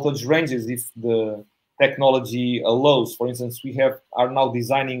different voltage ranges if the technology allows. For instance, we are now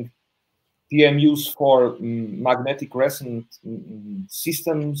designing PMUs for magnetic resonance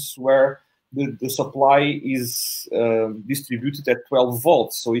systems where the supply is distributed at 12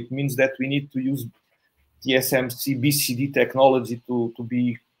 volts. So it means that we need to use TSMC BCD technology to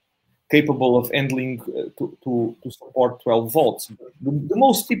be capable of handling to support 12 volts. The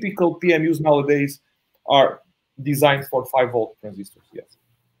most typical PMUs nowadays are designed for 5-volt transistors, yes.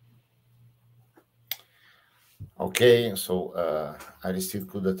 Okay, so Aristide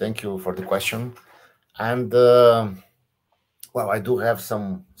Kuda, thank you for the question. And well, I do have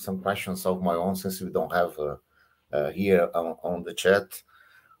some questions of my own since we don't have here on the chat,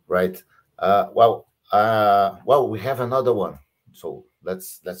 right? Well, we have another one, so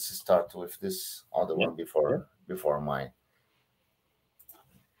let's start with this other one before mine.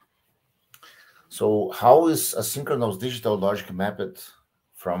 So, how is asynchronous digital logic mapped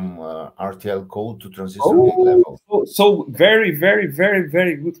from RTL code to transistor gate level? So very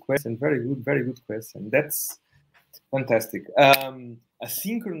good question. Very good question. That's fantastic.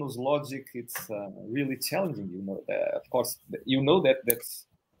 Asynchronous logic, it's really challenging. You know, of course, you know that. That's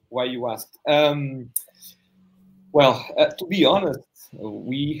why you asked. Well, to be honest,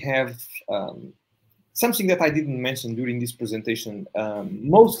 we have something that I didn't mention during this presentation.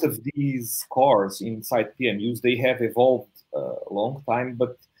 Most of these cores inside PMUs, they have evolved a long time,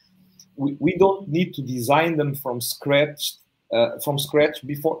 but we don't need to design them from scratch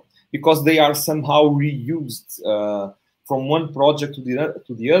before, because they are somehow reused from one project to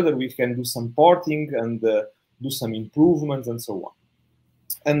the other. We can do some porting and do some improvements and so on.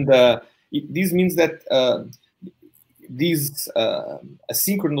 And this means that this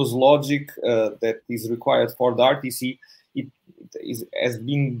asynchronous logic that is required for the RTC, has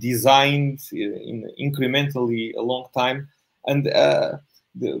been designed incrementally a long time, and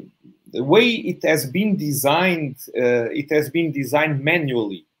the way it has been designed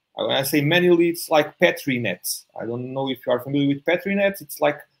manually. When I say manually, it's like Petri nets. I don't know if you are familiar with Petri nets. It's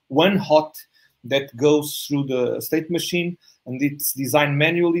like one hot that goes through the state machine, and it's designed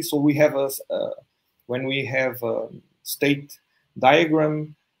manually. So we have when we have a state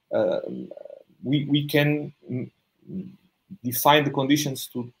diagram, we can define the conditions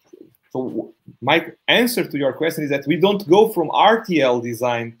to. So my answer to your question is that we don't go from RTL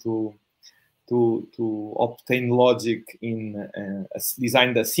design to obtain logic in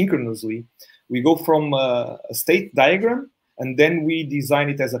designed asynchronously. We go from a state diagram, and then we design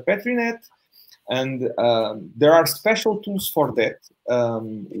it as a Petri net. And there are special tools for that.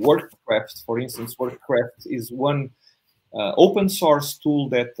 WorkCraft, for instance, WorkCraft is one open source tool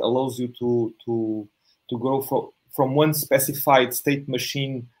that allows you to go from one specified state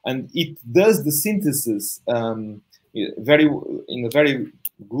machine, and it does the synthesis in a very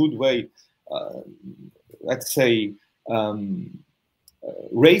good way. Let's say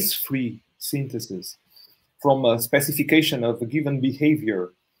race-free synthesis from a specification of a given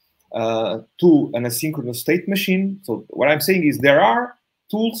behavior to an asynchronous state machine. So what I'm saying is there are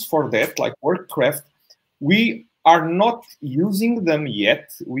tools for that, like WorkCraft. We are not using them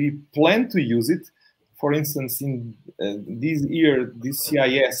yet. We plan to use it. For instance, in this year, this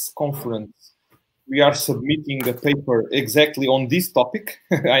CIS conference, we are submitting a paper exactly on this topic.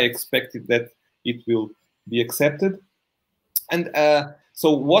 I expected that it will be accepted. And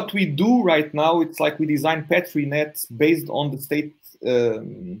so what we do right now, it's like we design Petri nets based on the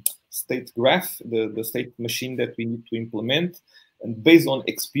state graph, the state machine that we need to implement, and based on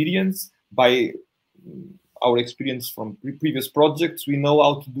experience, by our experience from previous projects, we know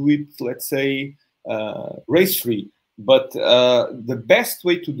how to do it, let's say, race-free. But the best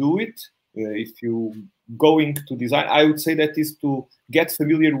way to do it, if you going to design, I would say that is to get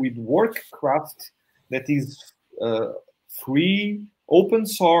familiar with WorkCraft, that is free, open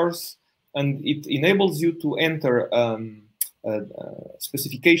source, and it enables you to enter a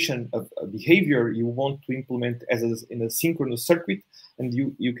specification of a behavior you want to implement in a synchronous circuit, and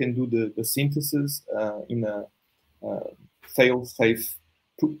you can do the synthesis in a fail-safe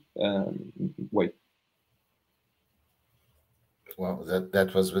way. Well,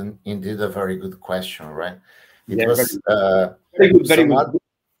 that was indeed a very good question, right? It was very good.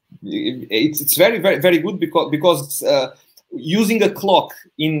 It's very good because using a clock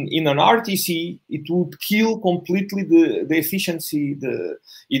in an RTC, it would kill completely the efficiency.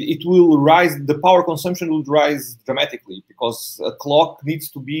 It will rise. The power consumption will rise dramatically because a clock needs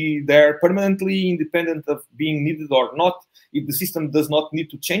to be there permanently, independent of being needed or not. If the system does not need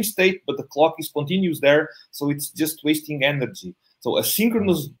to change state, but the clock continues there, so it's just wasting energy. So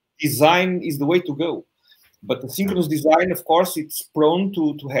asynchronous design is the way to go. But the synchronous design, of course, it's prone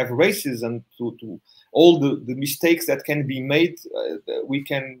to have races and to all the mistakes that can be made. We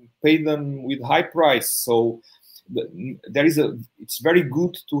can pay them with high price. So it's very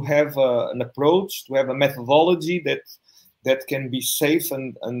good to have an approach, to have a methodology that can be safe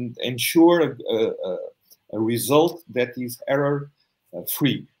and ensure a result that is error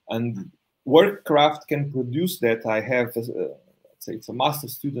free. And Workcraft can produce that. I have, let's say, it's a master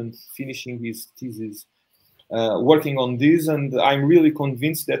student finishing his thesis, working on this, and I'm really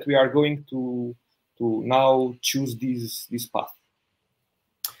convinced that we are going to now choose this path.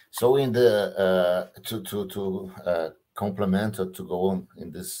 So, in the to complement or to go on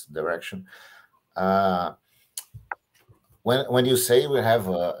in this direction, when you say we have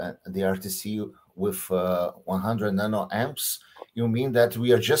the RTC with 100 nanoamps, you mean that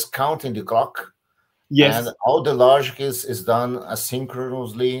we are just counting the clock? Yes. And all the logic is done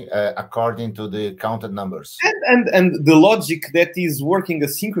asynchronously according to the counted numbers. And the logic that is working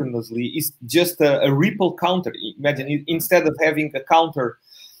asynchronously is just a ripple counter. Imagine, instead of having a counter,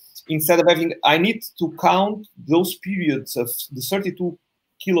 I need to count those periods of the 32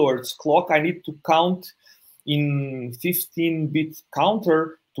 kilohertz clock. I need to count in 15-bit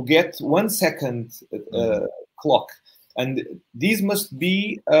counter to get 1 second clock. And this must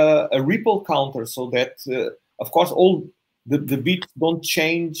be a ripple counter, so that, of course, all the bits don't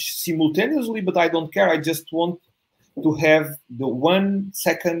change simultaneously, but I don't care. I just want to have the 1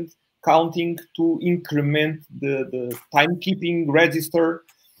 second counting to increment the timekeeping register,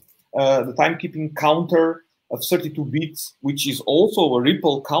 the timekeeping counter of 32 bits, which is also a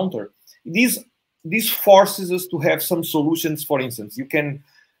ripple counter. This forces us to have some solutions. For instance, you can,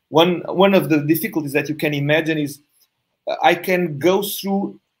 one of the difficulties that you can imagine is I can go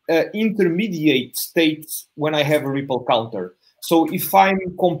through intermediate states when I have a ripple counter. So if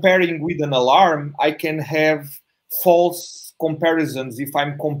I'm comparing with an alarm, I can have false comparisons. If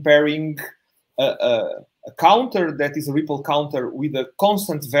I'm comparing a counter that is a ripple counter with a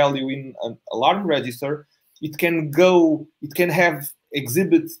constant value in an alarm register, it can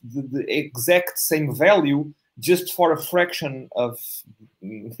exhibit the exact same value just for a fraction of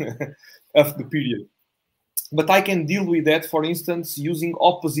the period. But I can deal with that, for instance, using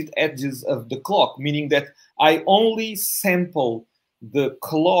opposite edges of the clock, meaning that I only sample the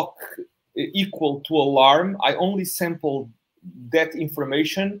clock equal to alarm. I only sample that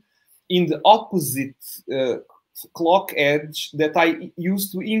information in the opposite clock edge that I use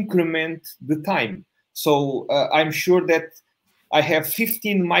to increment the time. So I'm sure that I have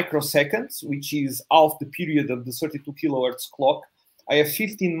 15 microseconds, which is half the period of the 32 kilohertz clock. I have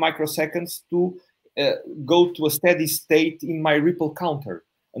 15 microseconds to go to a steady state in my ripple counter,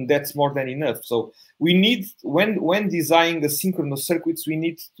 and that's more than enough. So we need, when designing the synchronous circuits, we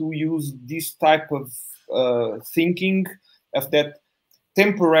need to use this type of thinking of that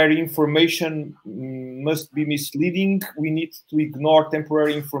temporary information must be misleading. We need to ignore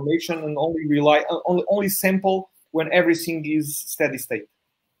temporary information and only rely on only sample when everything is steady state.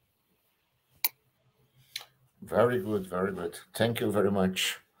 Very good, very good. Thank you very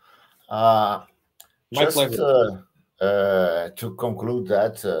much. My pleasure. To conclude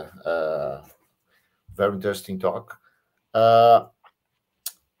that very interesting talk,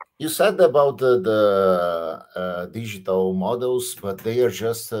 you said about the digital models, but they are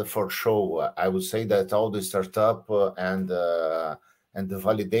just for show. I would say that all the startup and the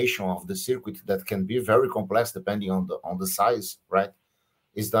validation of the circuit that can be very complex depending on the size, right,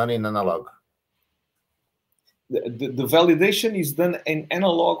 is done in analog. The validation is done in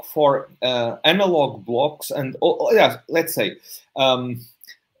analog for analog blocks, and yeah, let's say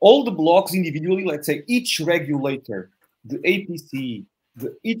all the blocks individually. Let's say each regulator, the APC,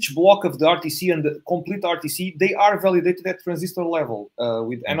 each block of the RTC and the complete RTC, they are validated at transistor level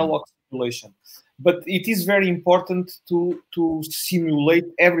with analog simulation. But it is very important to simulate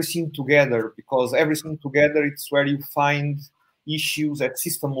everything together, because everything together, it's where you find issues at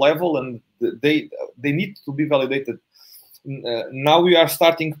system level, and they need to be validated. Now we are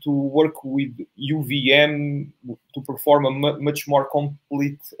starting to work with UVM to perform a much more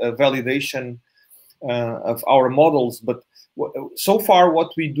complete validation of our models. But so far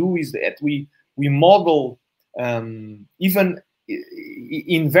what we do is that we model, even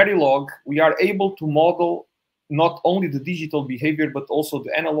in Verilog, we are able to model not only the digital behavior, but also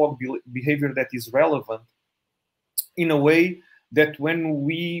the analog behavior that is relevant, in a way that when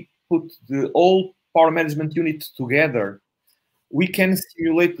we put the whole power management unit together, we can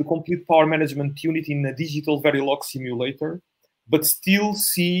simulate the complete power management unit in a digital Verilog simulator, but still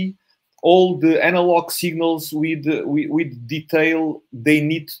see all the analog signals with detail they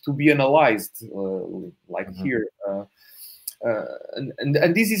need to be analyzed, like here.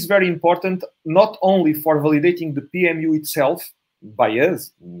 And this is very important, not only for validating the PMU itself by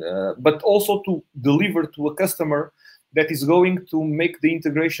us, but also to deliver to a customer that is going to make the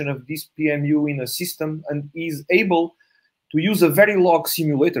integration of this PMU in a system and is able to use a Verilog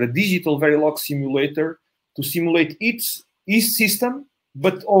simulator, a digital Verilog simulator, to simulate each system,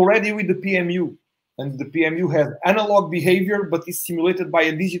 but already with the PMU. And the PMU has analog behavior, but is simulated by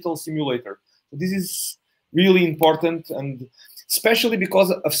a digital simulator. So this is really important, and especially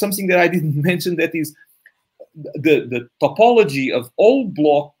because of something that I didn't mention, that is the topology of all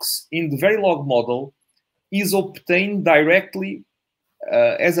blocks in the Verilog model is obtained directly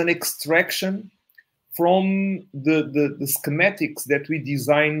as an extraction from the schematics that we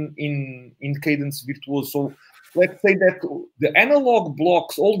design in Cadence Virtuoso. So let's say that the analog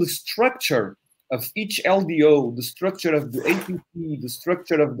blocks, all the structure of each LDO, the structure of the APC, the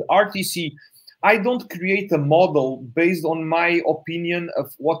structure of the RTC, I don't create a model based on my opinion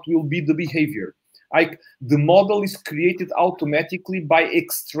of what will be the behavior. The model is created automatically by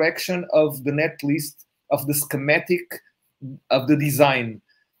extraction of the netlist of the schematic of the design.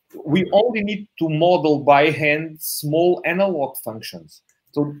 We only need to model by hand small analog functions.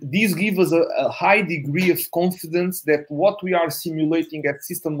 So these give us a high degree of confidence that what we are simulating at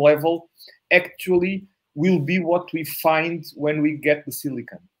system level actually will be what we find when we get the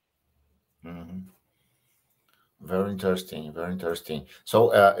silicon. Very interesting, very interesting.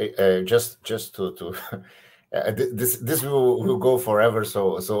 So just to this will go forever,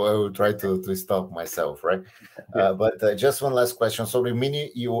 so I will try to stop myself, right? Yeah. But just one last question. So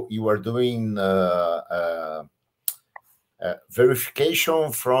Rimini, you are doing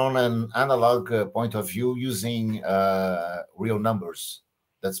verification from an analog point of view using real numbers.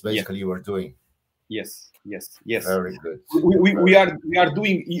 That's basically you are doing. Yes. Very good. We are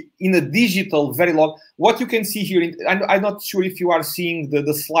doing in a digital Verilog. What you can see here, I'm not sure if you are seeing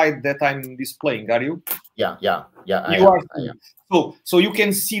the slide that I'm displaying. Are you? Yeah. You are. So you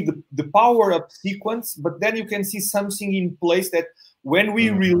can see the power up sequence, but then you can see something in place that when we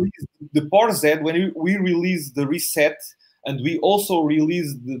release the power Z, when we release the reset, and we also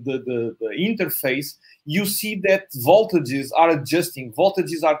release the interface, you see that voltages are adjusting,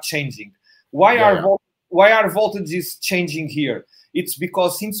 voltages are changing. Why are voltages changing here? It's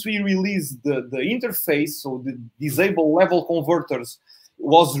because since we released the interface, so the disable level converters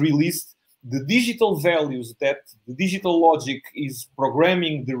was released, the digital values that the digital logic is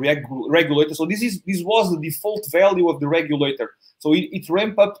programming the regulator. So this was the default value of the regulator. So it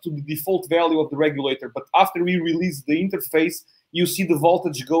ramped up to the default value of the regulator. But after we release the interface, you see the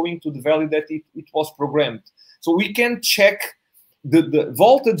voltage going to the value that it was programmed. So we can check the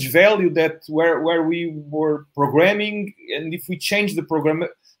voltage value that where we were programming, and if we change the program,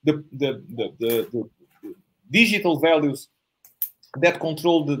 the digital values that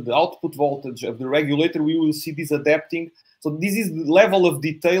control the output voltage of the regulator, we will see this adapting. So this is the level of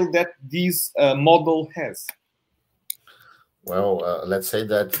detail that this model has. Well, let's say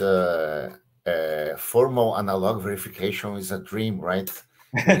that formal analog verification is a dream, right?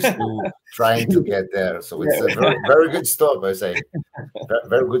 We're still trying to get there. So it's a very good step, I say.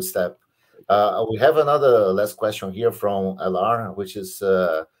 Very good step. We have another last question here from LR, which is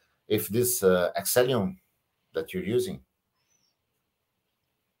if this Excellium that you're using.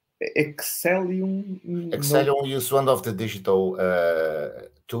 Excellium is one of the digital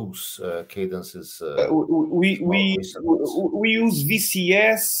tools, cadences. We use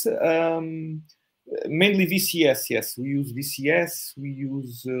VCS, mainly VCS. Yes, we use VCS. We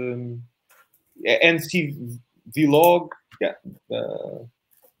use NC Vlog,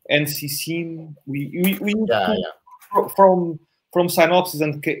 NC Sim. We use from Synopsys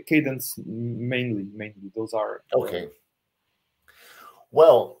and Cadence mainly. Those are okay.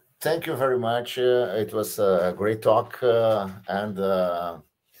 Well, thank you very much. It was a great talk, and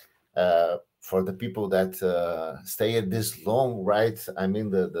for the people that stayed this long, right? I mean,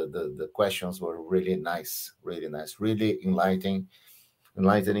 the questions were really nice, really enlightening.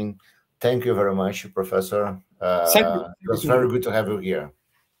 Thank you very much, Professor. It was very good to have you here.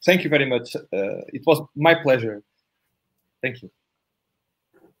 Thank you very much. It was my pleasure. Thank you.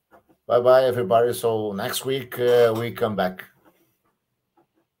 Bye-bye, everybody. So next week we come back.